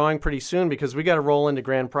this drawing pretty soon, because we got to roll into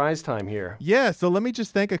grand prize time here. Yeah, so let me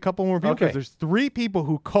just thank a couple more people, because there's 3 people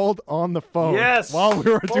who called on the phone while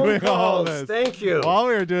we were doing all this. Thank you. While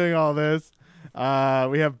we were doing all this,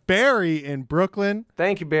 we have Barry in Brooklyn.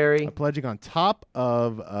 Thank you, Barry. Pledging on top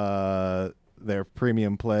of their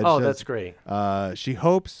premium pledge. Oh, that's great. She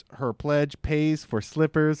hopes her pledge pays for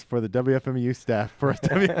slippers for the WFMU staff, for a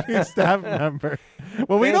WFMU staff member.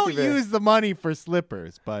 Well, we don't use the money for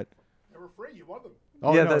slippers, but they were free. You won them.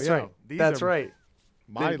 Oh, yeah, no, that's right. That's right.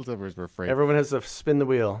 My slippers were free. Everyone has to spin the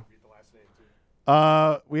wheel.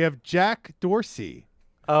 We have Jack Dorsey.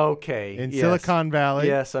 Okay. In Silicon Valley.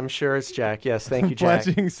 Yes, I'm sure it's Jack. Yes, thank you, Jack.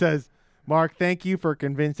 Pledging says, Mark, thank you for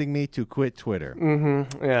convincing me to quit Twitter.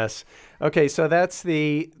 Mm-hmm. Yes. Okay, so that's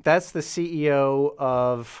the CEO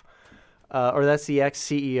of, or that's the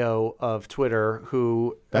ex-CEO of Twitter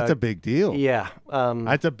who. That's a big deal. Yeah.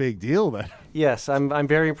 That's a big deal. Then. Yes, I'm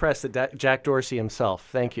very impressed at Jack Dorsey himself.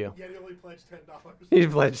 Thank you. Yeah, he only pledged $10. He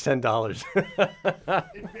pledged $10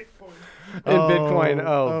 In Bitcoin. In Bitcoin.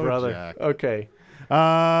 Oh, brother. Jack. Okay.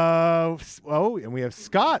 And we have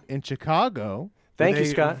Scott in Chicago. Thank you,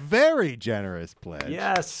 Scott. Very generous pledge.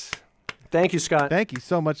 Yes. Thank you, Scott. Thank you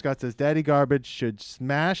so much, Scott. Says Daddy Garbage should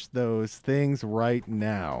smash those things right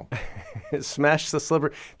now. Smash the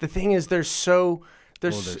slipper. The thing is, they're so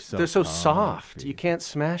soft. You can't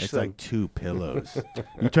smash it's them. It's like 2 pillows.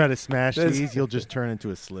 You try to smash these, you'll just turn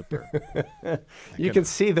into a slipper. You can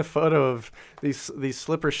see the photo of these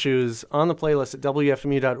slipper shoes on the playlist at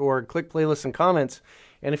WFMU.org. Click playlists and comments.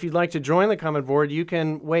 And if you'd like to join the comment board, you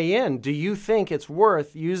can weigh in. Do you think it's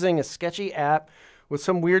worth using a sketchy app with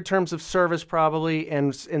some weird terms of service probably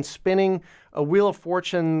and spinning a Wheel of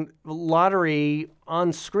Fortune lottery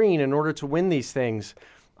on screen in order to win these things?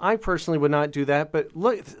 I personally would not do that, but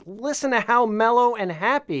listen to how mellow and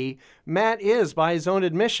happy Matt is by his own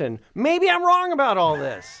admission. Maybe I'm wrong about all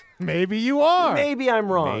this. Maybe you are. Maybe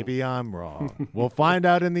I'm wrong. Maybe I'm wrong. We'll find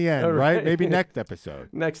out in the end, right? Maybe next episode.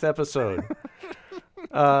 Next episode.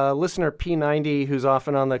 Listener P90, who's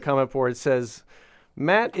often on the comment board, says,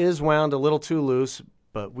 Matt is wound a little too loose,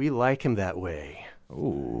 but we like him that way.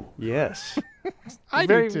 Ooh. Yes. I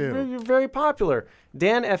very, do too. Very, very popular.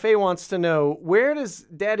 Dan F.A. wants to know, where does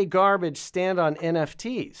Daddy Garbage stand on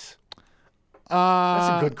NFTs?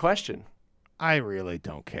 That's a good question. I really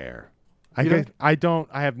don't care. You don't-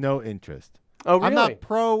 I have no interest. Oh, really? I'm not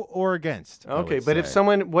pro or against. Okay, but if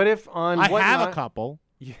someone, what if on I whatnot? have a couple.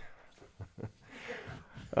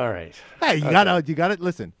 All right. Hey, you gotta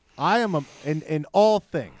listen. I am in all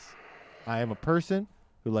things. I am a person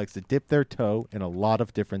who likes to dip their toe in a lot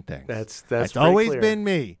of different things. That's It's pretty always clear. been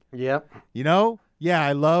me. Yep. You know? Yeah,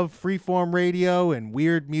 I love freeform radio and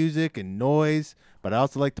weird music and noise, but I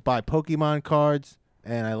also like to buy Pokemon cards,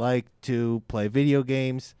 and I like to play video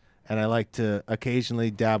games, and I like to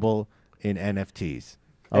occasionally dabble in NFTs.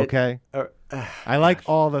 Okay? I like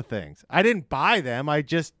all the things. I didn't buy them. I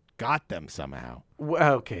just got them somehow.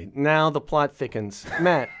 Okay, now the plot thickens.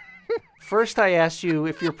 Matt, first I asked you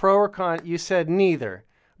if you're pro or con. You said neither,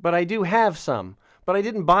 but I do have some. But I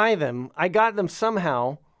didn't buy them. I got them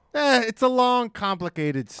somehow. It's a long,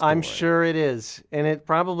 complicated story. I'm sure it is, and it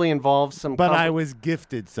probably involves some. But I was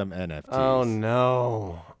gifted some NFTs. Oh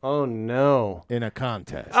no! Oh no! In a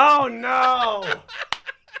contest. Oh no!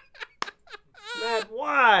 Matt,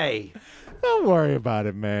 why? Don't worry about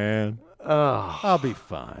it, man. Oh, I'll be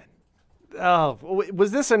fine. oh!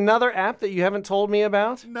 Was this another app that you haven't told me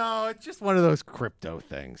about? No, it's just one of those crypto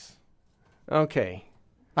things. Okay.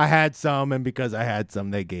 I had some, and because I had some,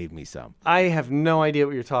 they gave me some. I have no idea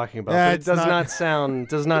what you're talking about. Yeah, But it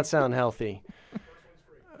does not sound healthy.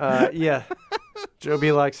 Yeah. Joe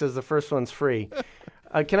Belak says the first one's free.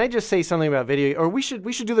 Can I just say something about video? Or we should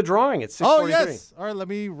do the drawing at 6:43. Oh, yes. All right, let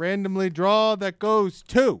me randomly draw. That goes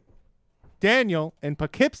to Daniel in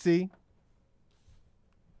Poughkeepsie,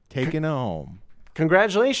 taking it home.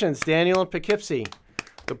 Congratulations, Daniel and Poughkeepsie.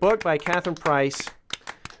 The book by Catherine Price.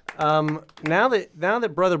 Now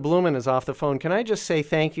that Brother Blumen is off the phone, can I just say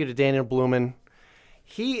thank you to Daniel Blumen?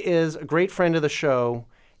 He is a great friend of the show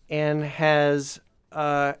and has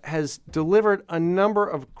delivered a number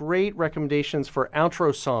of great recommendations for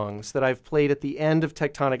outro songs that I've played at the end of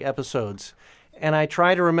Tectonic episodes. And I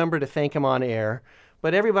try to remember to thank him on air.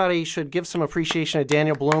 But everybody should give some appreciation to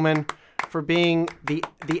Daniel Blumen for being the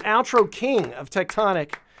outro king of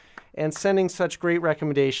Tectonic and sending such great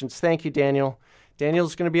recommendations. Thank you, Daniel.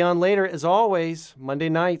 Daniel's going to be on later. As always, Monday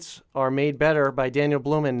nights are made better by Daniel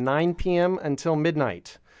Blumen, 9 p.m. until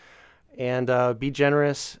midnight. And be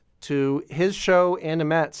generous to his show and to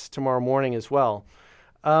Matt's tomorrow morning as well.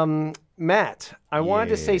 Matt, I wanted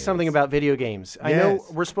to say something about video games. I know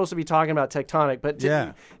we're supposed to be talking about Tectonic, but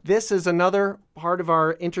this is another part of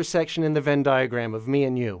our intersection in the Venn diagram of me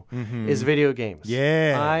and you, is video games.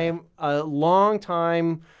 Yeah. I'm a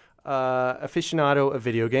long-time aficionado of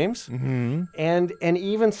video games, and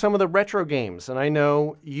even some of the retro games. And I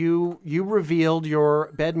know you revealed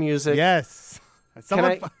your bed music. Yes.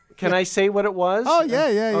 Can I say what it was? Oh,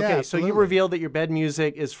 yeah. Okay, so you revealed that your bed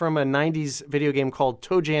music is from a 90s video game called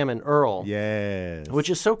Toe Jam and Earl. Yes.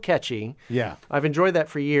 Which is so catchy. Yeah. I've enjoyed that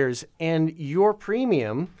for years. And your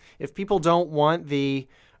premium, if people don't want the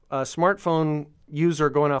smartphone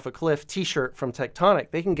user going off a cliff t-shirt from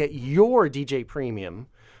Tectonic, they can get your DJ premium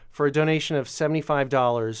for a donation of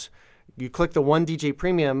 $75. You click the One DJ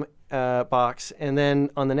Premium box, and then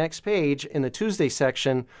on the next page in the Tuesday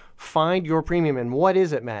section, find your premium. And what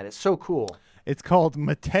is it, Matt? It's so cool. It's called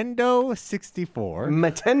Matendo 64.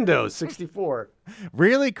 Matendo 64.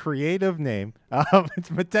 Really creative name. It's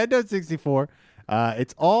Matendo 64.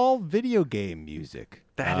 It's all video game music.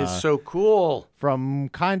 That is so cool. From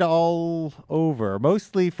kind of all over.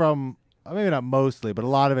 Mostly from, maybe not mostly, but a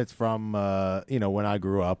lot of it's from, when I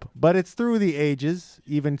grew up. But it's through the ages,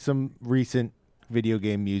 even some recent video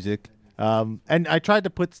game music. And I tried to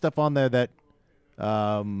put stuff on there that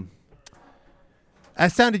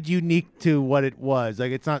sounded unique to what it was.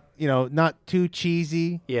 Like, it's not, not too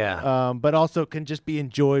cheesy. Yeah. But also can just be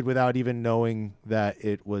enjoyed without even knowing that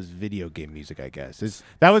it was video game music, I guess.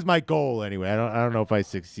 That was my goal anyway. I don't know if I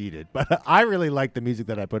succeeded, but I really like the music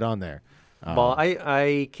that I put on there. Well,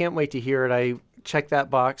 I can't wait to hear it. I checked that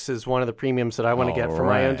box as one of the premiums that I want to get for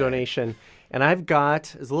my own donation. And I've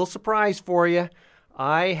got, as a little surprise for you,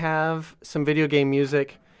 I have some video game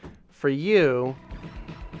music for you.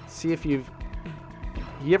 See if you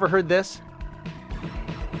ever heard this?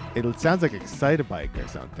 It sounds like Excite-a-Bike or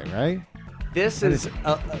something, right? This is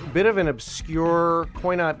a bit of an obscure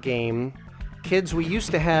coin-op game kids, we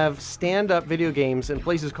used to have stand-up video games in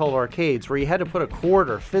places called arcades where you had to put a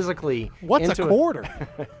quarter physically What's into a quarter?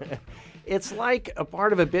 It's like a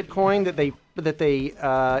part of a Bitcoin that they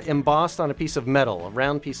embossed on a piece of metal, a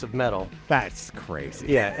round piece of metal. That's crazy.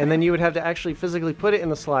 Yeah, and then you would have to actually physically put it in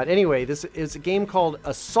the slot. Anyway, this is a game called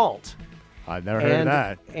Assault. I've never heard of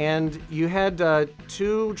that. And you had 2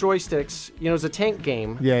 joysticks. You know, it was a tank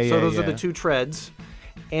game. Yeah, So those are yeah. the 2 treads.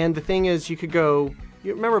 And the thing is, you could go.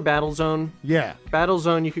 You remember Battlezone? Yeah.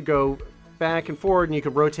 Battlezone, you could go back and forward, and you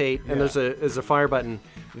could rotate. And there's a fire button.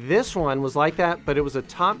 This one was like that, but it was a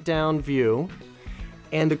top-down view.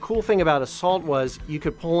 And the cool thing about Assault was you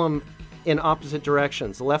could pull them in opposite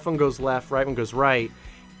directions. The left one goes left, right one goes right,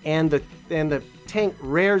 and the tank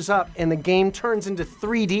rears up, and the game turns into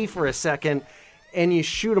 3D for a second, and you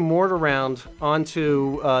shoot a mortar round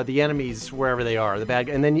onto the enemies wherever they are, the bad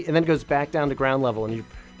guy, and then it goes back down to ground level. And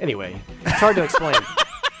anyway, it's hard to explain.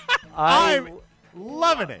 I'm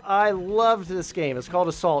loving it. I loved this game. It's called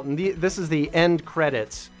Assault, and this is the end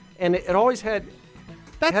credits, and it always had.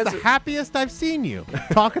 That's the happiest I've seen you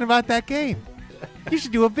talking about that game. You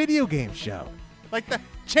should do a video game show.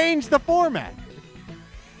 Change the format.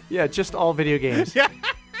 Yeah, just all video games. Yeah.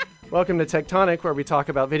 Welcome to Tectonic, where we talk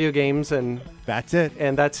about video games, and That's it.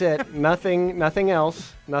 that's it. Nothing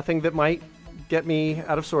else. Nothing that might get me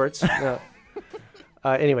out of sorts.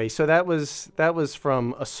 Anyway, so that was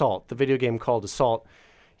from Assault, the video game called Assault.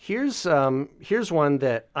 Here's one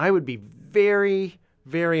that I would be very,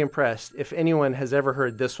 very impressed if anyone has ever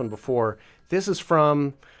heard this one before. This is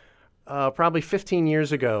from probably 15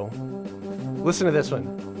 years ago. Listen to this one.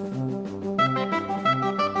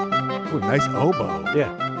 Ooh, nice oboe.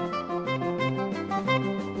 Yeah.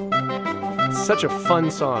 It's such a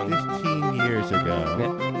fun song. 15 years ago.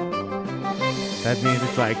 Yeah. That means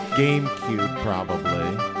it's like GameCube,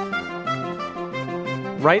 probably.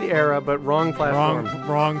 Right era, but wrong platform.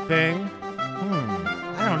 Wrong thing.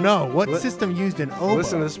 I don't know. What system used an oboe?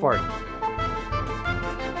 Listen to this part.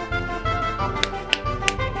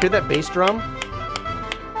 Hear that bass drum?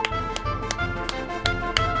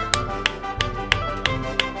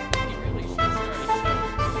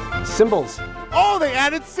 Cymbals. Oh, they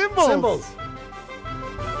added cymbals. Cymbals.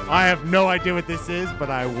 I have no idea what this is, but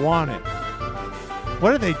I want it.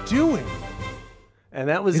 What are they doing? And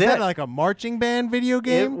that was Is it. that like a marching band video It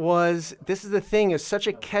game? was. This is the thing. It's such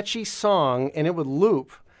a catchy song, and it would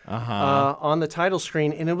loop on the title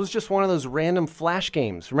screen, and it was just one of those random flash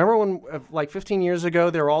games. Remember when, like 15 years ago,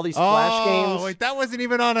 there were all these flash games? Oh, wait, that wasn't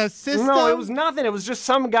even on a system? No, it was nothing. It was just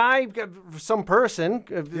some guy, some person,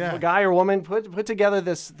 a guy or woman put together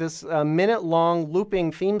this minute-long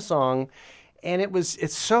looping theme song, and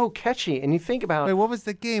it's so catchy. And you think about... Wait, what was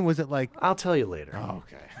the game? Was it like... I'll tell you later. Oh,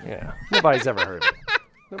 okay. Yeah. Nobody's ever heard of it.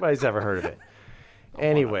 Nobody's ever heard of it.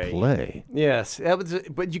 Anyway. Play. Yes. That was,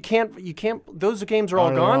 but you can't, those games are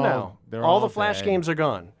all gone now. they're all all the flash dead. games are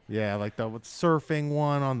gone. Yeah, like the surfing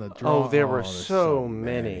one on the draw. Oh, there were there's so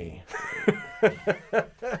many.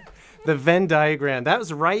 The Venn diagram. That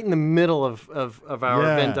was right in the middle of our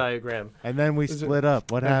Venn diagram. And then we split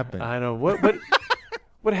up. What happened? I know.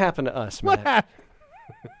 What happened to us, Matt? What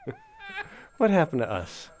happened? What happened to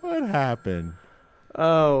us? What happened?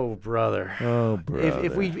 Oh, brother. Oh, brother.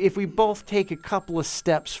 If we both take a couple of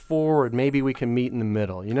steps forward, maybe we can meet in the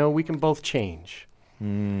middle. You know, we can both change.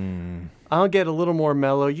 I'll get a little more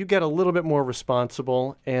mellow. You get a little bit more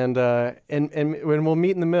responsible, and we'll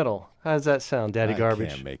meet in the middle. How does that sound, Daddy Garbage?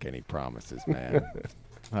 I can't make any promises, man.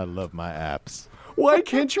 I love my apps. Why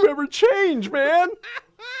can't you ever change, man?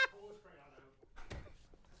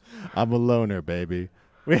 I'm a loner, baby.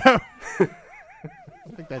 We have.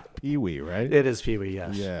 I think that's Pee-wee, right? It is Pee-wee,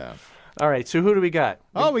 yes. Yeah. All right, so who do we got?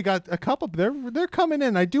 Oh, we got a couple. They're coming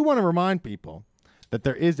in. I do want to remind people that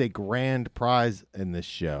there is a grand prize in this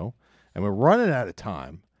show, and we're running out of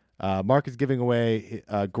time. Mark is giving away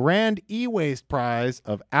a grand e-waste prize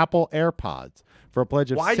of Apple AirPods for a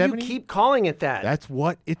pledge of Why 70. do you keep calling it that? That's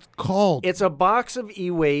what it's called. It's a box of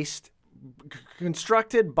e-waste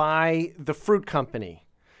constructed by the fruit company.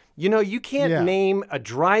 You know, you can't name a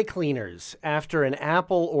dry cleaners after an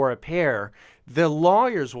apple or a pear. The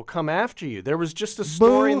lawyers will come after you. There was just a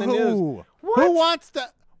story in the news. What? Who wants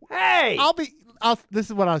to? Hey! This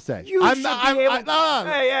is what I'll say. You should be able to...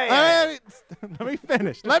 Hey. Let me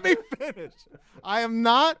finish. I am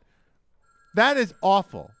not... That is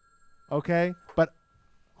awful. Okay? But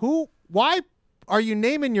why are you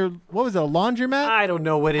naming your... What was it, a laundromat? I don't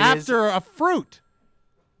know what it is. After a fruit.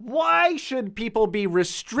 Why should people be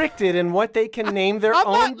restricted in what they can name their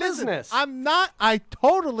own business? I'm not. I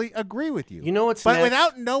totally agree with you. You know what's But next?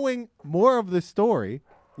 without knowing more of the story,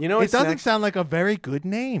 You know it what's doesn't next? sound like a very good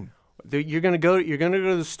name. You're going to go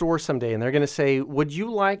to the store someday, and they're going to say, "Would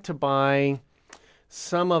you like to buy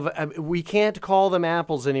some of?" We can't call them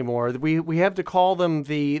apples anymore. We have to call them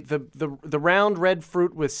the round red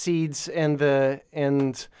fruit with seeds and the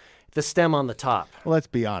stem on the top. Well, let's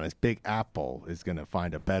be honest. Big Apple is going to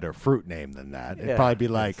find a better fruit name than that. It'd Yeah. probably be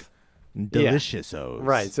like Deliciousos.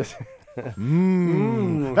 Right.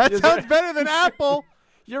 That sounds better than Apple.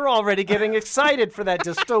 You're already getting excited for that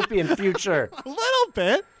dystopian future. A little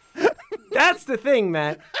bit. That's the thing,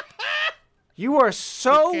 Matt. You are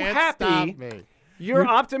so Can't happy. stop me. You're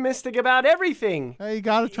optimistic about everything. Hey, you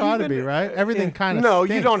got to try to be, right? Everything kind of No,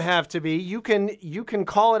 stinks. you don't have to be. You can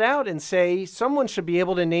call it out and say someone should be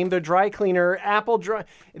able to name their dry cleaner Apple Dry.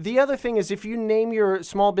 The other thing is if you name your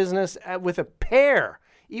small business with a pear,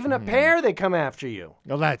 even a pear, they come after you.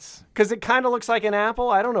 Well, that's... Because it kind of looks like an apple.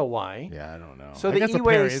 I don't know why. Yeah, I don't know. So I the guess a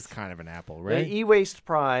pear e-waste- is kind of an apple, right? The e-waste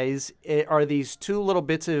prize are these two little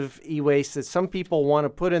bits of e-waste that some people want to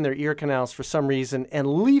put in their ear canals for some reason and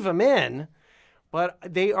leave them in, but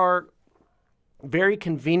they are very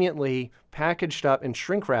conveniently packaged up and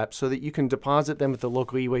shrink wrapped so that you can deposit them at the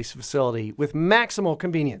local e-waste facility with maximal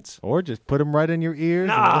convenience. Or just put them right in your ears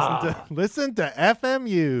and listen to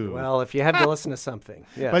FMU. Well, if you have to listen to something.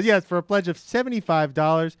 Yes. But yes, for a pledge of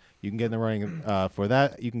 $75, you can get in the running for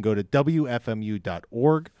that. You can go to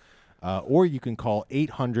WFMU.org. Or you can call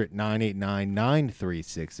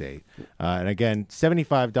 800-989-9368. And again,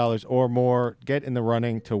 $75 or more, get in the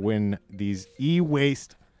running to win these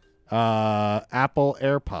e-waste Apple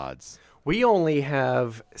AirPods. We only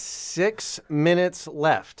have 6 minutes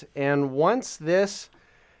left. And once this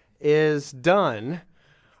is done,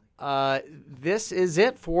 this is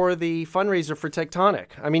it for the fundraiser for Tectonic.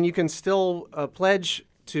 I mean, you can still pledge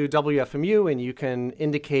to WFMU, and you can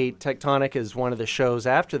indicate Tectonic as one of the shows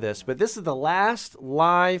after this. But this is the last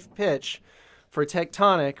live pitch for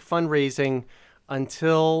Tectonic fundraising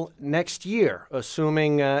until next year,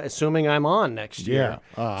 assuming I'm on next year.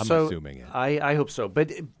 Yeah, I'm assuming it. I hope so.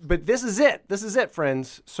 But this is it. This is it,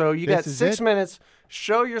 friends. So you got 6 minutes.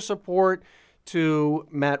 Show your support to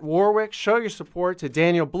Matt Warwick. Show your support to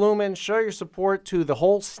Daniel Blumen. Show your support to the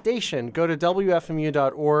whole station. Go to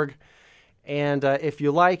WFMU.org. And if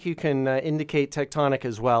you like, you can indicate Tectonic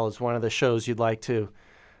as well as one of the shows you'd like to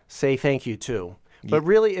say thank you to. But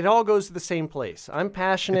really, it all goes to the same place. I'm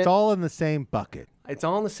passionate. It's all in the same bucket. It's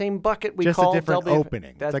all in the same bucket. We Just call a different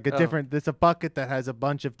opening. It's like a different. It's a bucket that has a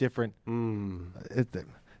bunch of different.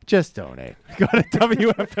 Just donate. Go to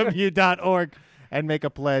WFMU.org and make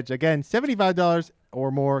a pledge. Again, $75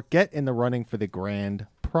 or more. Get in the running for the grand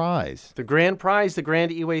prize. The grand prize, the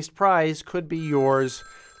grand e-waste prize, could be yours.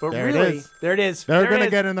 But There it really, is. there it is. They're going to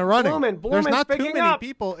get in the running. Blumen's There's not too picking many up.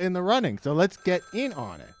 people in the running, so let's get in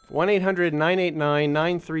on it.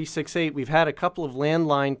 1-800-989-9368. We've had a couple of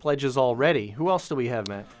landline pledges already. Who else do we have,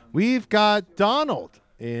 Matt? We've got Donald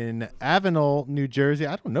in Avenel, New Jersey.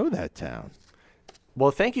 I don't know that town.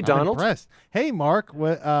 Well, thank you, I'm Donald. impressed. Hey, Mark,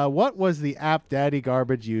 what was the app Daddy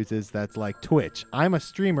Garbage uses that's like Twitch? I'm a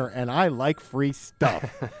streamer, and I like free stuff.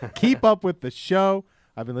 Keep up with the show.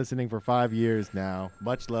 I've been listening for 5 years now.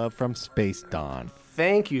 Much love from Space Don.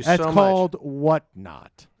 Thank you That's so much. called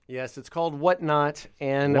Whatnot. Yes, it's called Whatnot.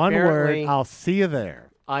 And One apparently, word, I'll see you there.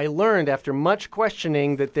 I learned after much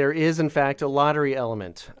questioning that there is, in fact, a lottery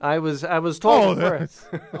element. I was told that's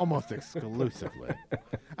almost exclusively.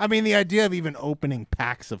 I mean, the idea of even opening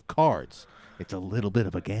packs of cards, it's a little bit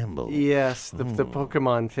of a gamble. Yes, the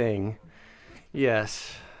Pokemon thing.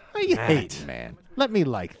 Yes. I Matt. hate, man. Let me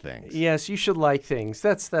like things. Yes, you should like things.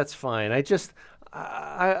 That's fine.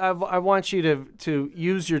 I want you to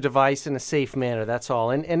use your device in a safe manner. That's all,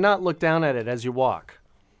 and not look down at it as you walk,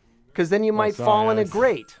 because then you might sorry, fall in I a was-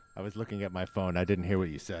 grate. I was looking at my phone. I didn't hear what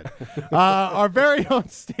you said. Our very own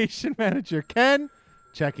station manager, Ken,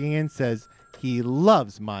 checking in, says he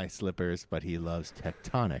loves my slippers, but he loves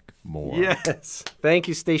Tectonic more. Yes. Thank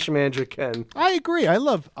you, station manager Ken. I agree. I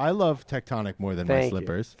love Tectonic more than my Thank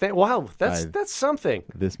slippers. you. Wow, that's something.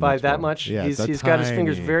 This By much that more. much, Yeah, he's it's a got his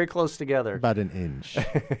fingers tiny- very close together. About an inch.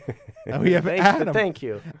 And we have Thank Adam. Thank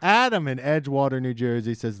you. Adam in Edgewater, New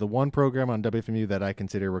Jersey says the one program on WFMU that I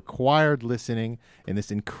consider required listening in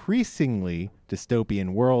this increasingly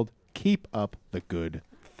dystopian world. Keep up the good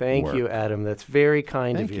Thank work. you, Adam. That's very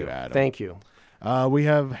kind Thank of you. you, Adam. Thank you. We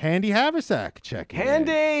have Handy Haversack checking in.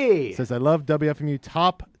 Handy. Says, I love WFMU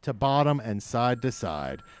top to bottom and side to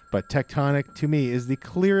side, but Tectonic to me is the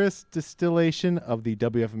clearest distillation of the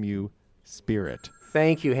WFMU spirit.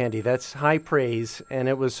 Thank you, Handy. That's high praise, and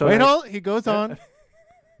it was so. Wait, nice. hold. He goes on.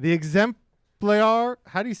 The exemplar.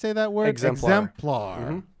 How do you say that word? Exemplar.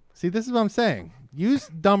 Exemplar. See, this is what I'm saying. Use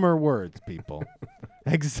dumber words, people.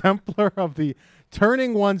 exemplar of the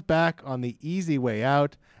turning one's back on the easy way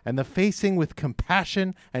out and the facing with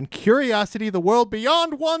compassion and curiosity the world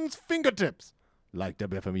beyond one's fingertips. Like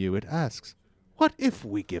WFMU, it asks, what if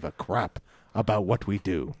we give a crap about what we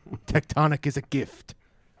do? Tectonic is a gift.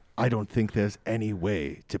 I don't think there's any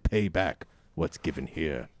way to pay back what's given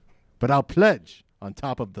here. But I'll pledge, on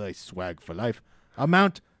top of thy swag for life,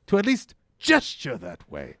 amount to at least gesture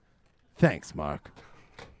that way. Thanks, Mark.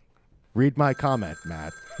 Read my comment,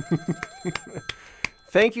 Matt.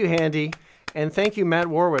 Thank you, Handy. And thank you, Matt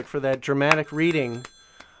Warwick, for that dramatic reading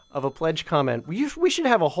of a pledge comment. We should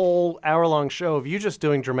have a whole hour-long show of you just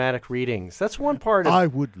doing dramatic readings. That's one part of... I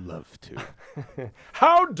would love to.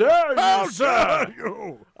 How dare you, How sir! dare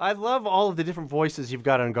you! I love all of the different voices you've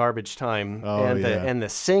got on Garbage Time. Oh, and yeah. and the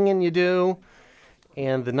singing you do.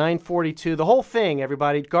 And the 9:42. The whole thing,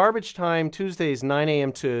 everybody. Garbage Time, Tuesdays, 9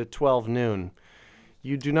 a.m. to 12 noon.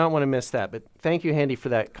 You do not want to miss that. But thank you, Handy, for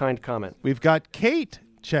that kind comment. We've got Kate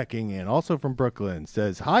checking in, also from Brooklyn.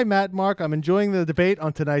 Says, hi, Matt, Mark. I'm enjoying the debate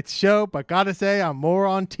on tonight's show, but gotta say I'm more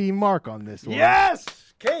on Team Mark on this one. Yes!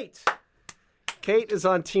 Kate! Kate is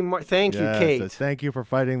on Team Mark. Thank you, Kate. Says, thank you for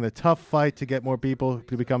fighting the tough fight to get more people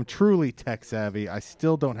to become truly tech savvy. I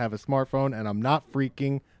still don't have a smartphone, and I'm not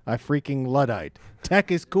freaking Luddite.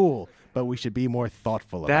 Tech is cool, but we should be more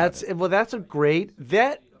thoughtful about it. Well, that's a great...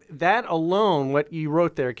 That alone, what you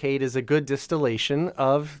wrote there, Kate, is a good distillation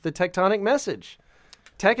of the Tectonic message.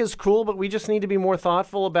 Tech is cool, but we just need to be more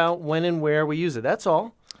thoughtful about when and where we use it. That's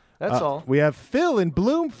all. That's all. We have Phil in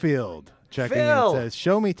Bloomfield checking Phil! in. Says,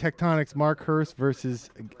 show me Tectonic's Mark Hurst versus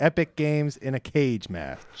Epic Games in a cage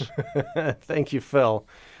match. Thank you, Phil.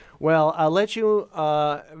 Well, I'll let you,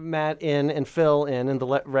 Matt, in and Phil in and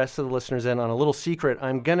the rest of the listeners in on a little secret.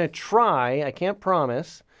 I'm going to try, I can't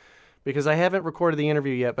promise, because I haven't recorded the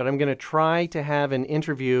interview yet, but I'm going to try to have an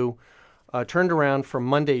interview turned around for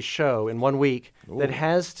Monday's show in 1 week that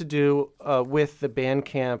has to do with the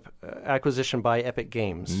Bandcamp acquisition by Epic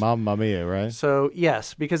Games. Mamma mia, right? So,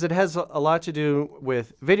 yes, because it has a lot to do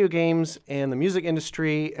with video games and the music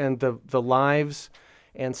industry and the lives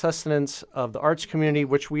and sustenance of the arts community,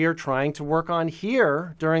 which we are trying to work on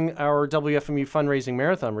here during our WFMU fundraising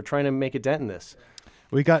marathon. We're trying to make a dent in this.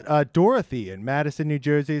 We got Dorothy in Madison, New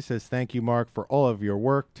Jersey, says, thank you, Mark, for all of your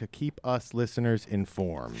work to keep us listeners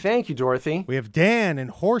informed. Thank you, Dorothy. We have Dan in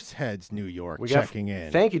Horseheads, New York, checking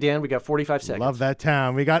in. Thank you, Dan. We got 45 seconds. Love that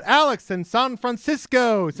town. We got Alex in San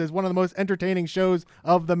Francisco, says, one of the most entertaining shows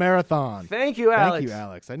of the marathon. Thank you, Alex. Thank you,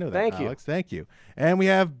 Alex. I know that, Thank you. Alex. Thank you. And we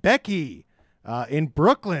have Becky in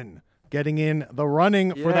Brooklyn getting in the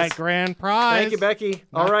running for that grand prize. Thank you, Becky.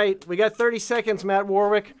 All right. We got 30 seconds, Matt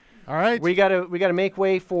Warwick. All right. We gotta make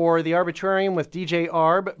way for the Arbitrarium with DJ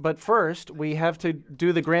Arb, but first we have to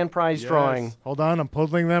do the grand prize drawing. Hold on, I'm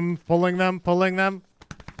pulling them.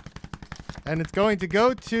 And it's going to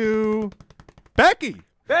go to Becky.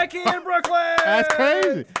 Becky in Brooklyn! That's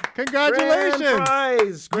crazy. Congratulations. Grand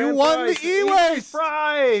prize. You won the e-waste.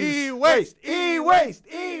 Prize. E-waste. E-waste.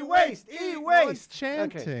 E-waste. E-waste.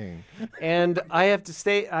 Chanting. Okay. And I have to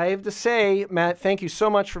say, Matt, thank you so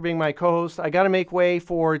much for being my co-host. I got to make way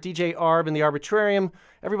for DJ Arb in the Arbitrarium.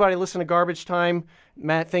 Everybody listen to Garbage Time.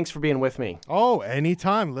 Matt, thanks for being with me. Oh,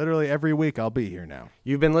 anytime. Literally every week I'll be here now.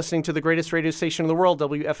 You've been listening to the greatest radio station in the world,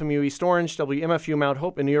 WFMU East Orange, WMFU Mount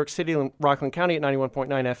Hope in New York City, Rockland County at 91.9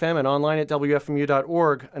 FM, and online at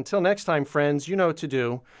WFMU.org. Until next time, friends, you know what to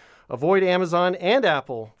do. Avoid Amazon and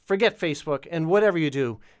Apple. Forget Facebook. And whatever you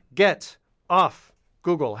do, get off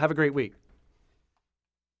Google. Have a great week.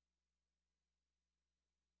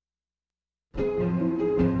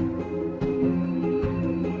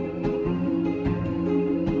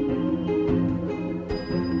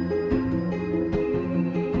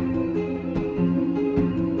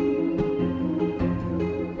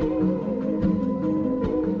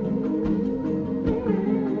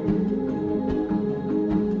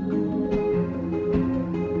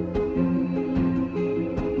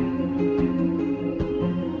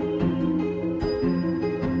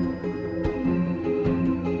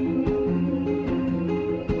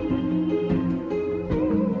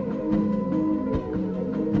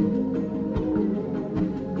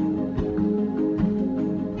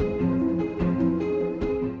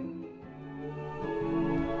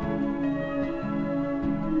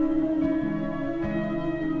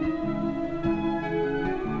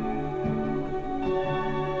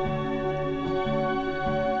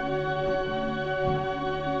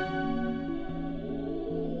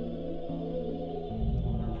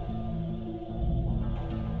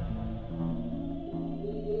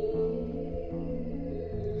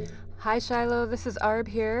 Hi Shiloh, this is Arb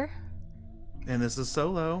here. And this is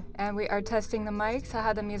solo. And we are testing the mics. I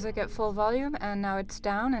had the music at full volume, and now it's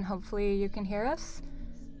down, and hopefully you can hear us.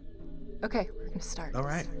 Okay, we're gonna start. All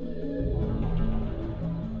right.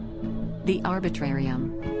 The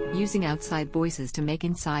Arbitrarium, using outside voices to make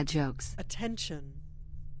inside jokes. Attention.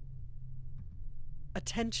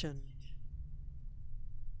 Attention.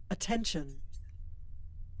 Attention.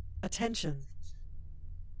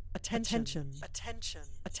 Attention. Attention. Attention.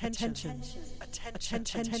 Attention.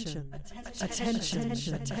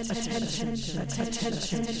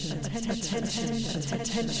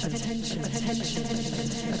 Attention.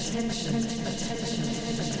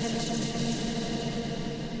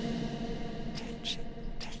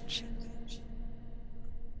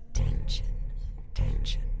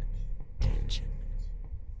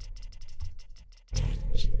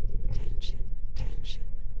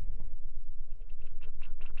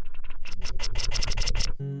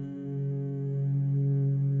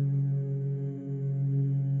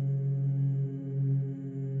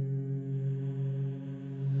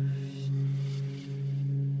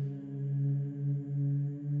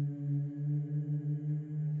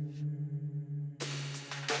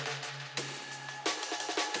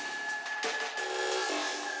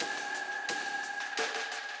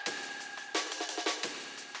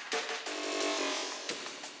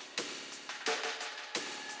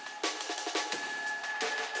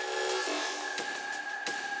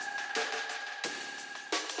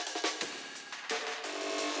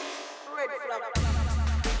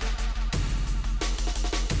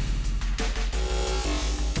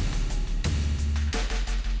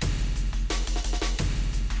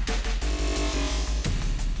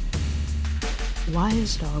 Why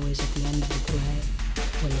is it always at the end of the play,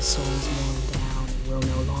 when the soul's worn down and will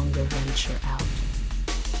no longer venture out?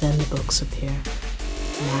 Then the books appear,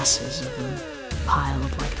 masses of them,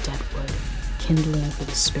 piled like deadwood, kindling for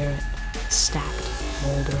the spirit, stacked,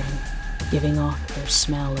 moldering, giving off their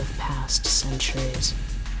smell of past centuries.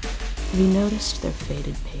 Have you noticed their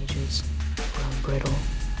faded pages, grown brittle,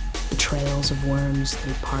 the trails of worms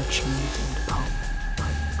through parchment and pulp,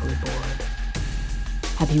 perfectly bored?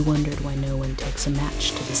 Have you wondered why no one takes a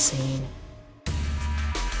match to the scene?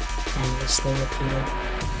 Endlessly repeated.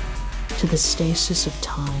 To the stasis of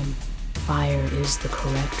time, fire is the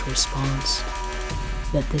correct response.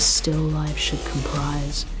 That this still life should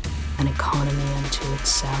comprise an economy unto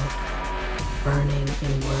itself, burning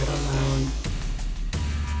in word alone.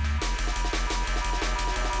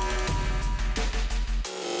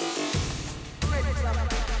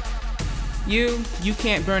 You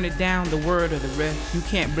can't burn it down, the word or the riff. You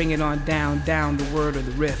can't bring it on down, the word or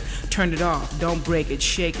the riff. Turn it off, don't break it,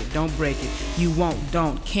 shake it, don't break it. You won't,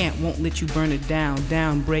 don't, can't, won't let you burn it down,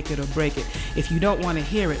 break it or break it. If you don't want to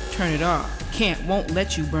hear it, turn it off. Can't, won't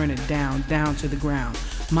let you burn it down to the ground.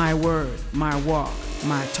 My word, my walk,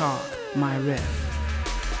 my talk, my riff.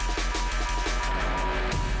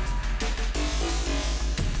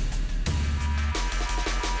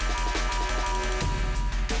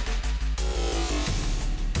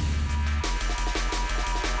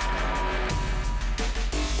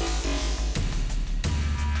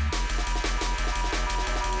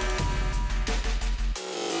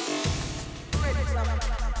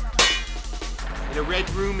 In a red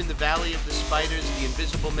room in the Valley of the Spiders, the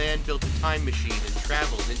Invisible Man built a time machine and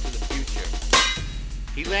traveled into the future.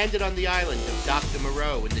 He landed on the island of Dr.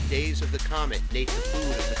 Moreau in the days of the comet, ate the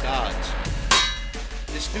food of the gods.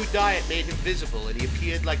 This new diet made him visible, and he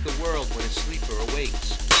appeared like the world when a sleeper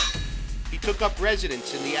awakes. He took up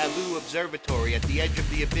residence in the Avu Observatory at the edge of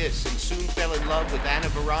the abyss and soon fell in love with Anna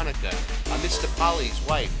Veronica, Mr. Polly's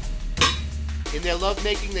wife. In their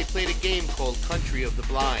lovemaking, they played a game called Country of the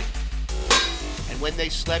Blind. And when they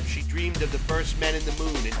slept, she dreamed of the first men in the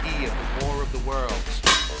moon and he of the War of the Worlds.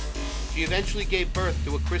 She eventually gave birth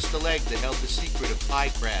to a crystal egg that held the secret of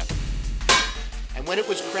piecraft. And when it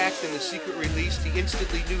was cracked and the secret released, he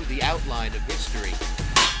instantly knew the outline of history.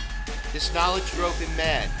 This knowledge drove him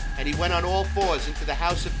mad, and he went on all fours into the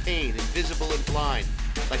House of Pain, invisible and blind,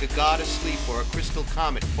 like a god asleep or a crystal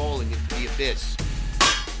comet falling into the abyss.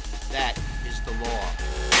 That is the law.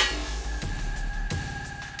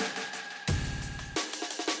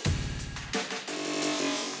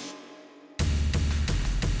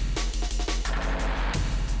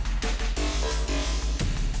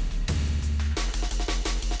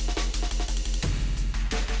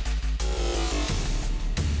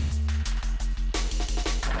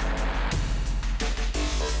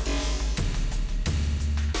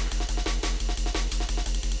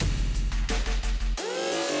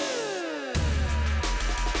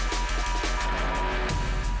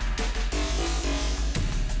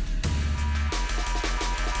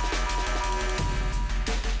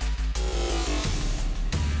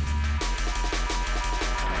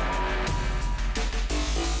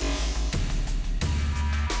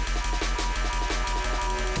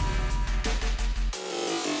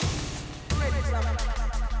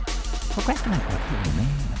 Procrastinate what you do, man.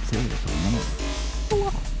 I'm serious, man.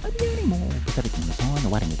 Well, the animal pathetic in the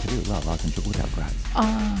sign, waiting to do love, I can do without grace.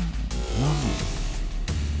 No.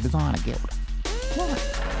 Design a guild. What?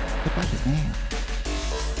 The precious man.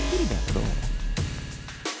 Pretty bad at all.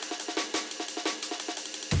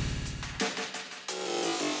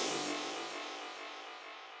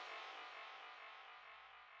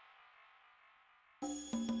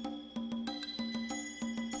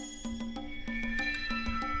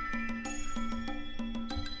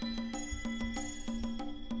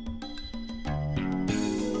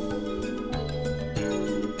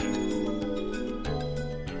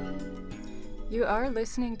 You are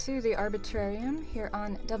listening to The Arbitrarium here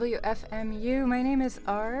on WFMU. My name is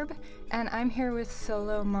Arb, and I'm here with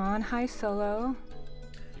Solo Mon. Hi, Solo.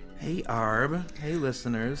 Hey, Arb. Hey,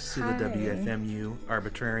 listeners to Hi. the WFMU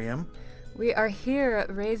Arbitrarium. We are here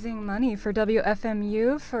raising money for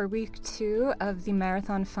WFMU for week 2 of the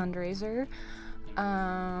Marathon Fundraiser.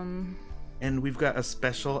 And we've got a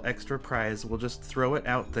special extra prize. We'll just throw it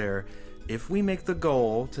out there. If we make the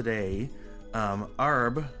goal today,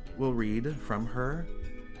 Arb will read from her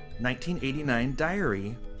 1989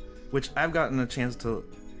 diary, which I've gotten a chance to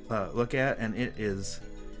look at, and it is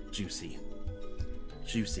juicy.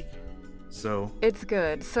 So It's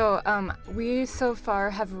good. So we so far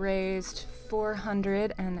have raised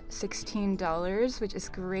 $416, which is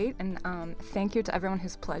great, and thank you to everyone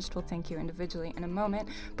who's pledged. We'll thank you individually in a moment,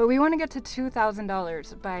 but we want to get to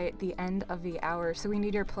 $2,000 by the end of the hour, so we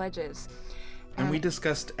need your pledges. and we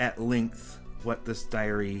discussed at length what this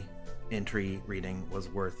diary entry reading was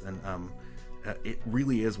worth, and it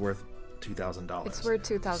really is worth $2,000. It's worth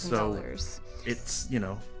 $2,000. So it's,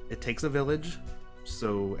 it takes a village,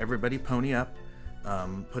 so everybody pony up,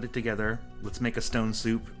 put it together. Let's make a stone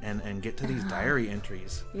soup and get to these diary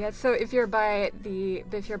entries. Yeah, so if you're by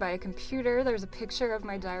a computer, there's a picture of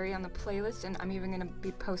my diary on the playlist, and I'm even going to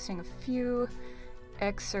be posting a few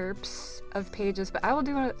excerpts of pages, but I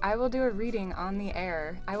will do a reading on the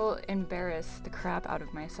air. I will embarrass the crap out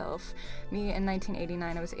of myself. Me in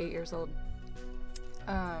 1989, I was 8 years old.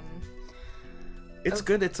 It's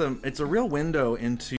good. It's a real window into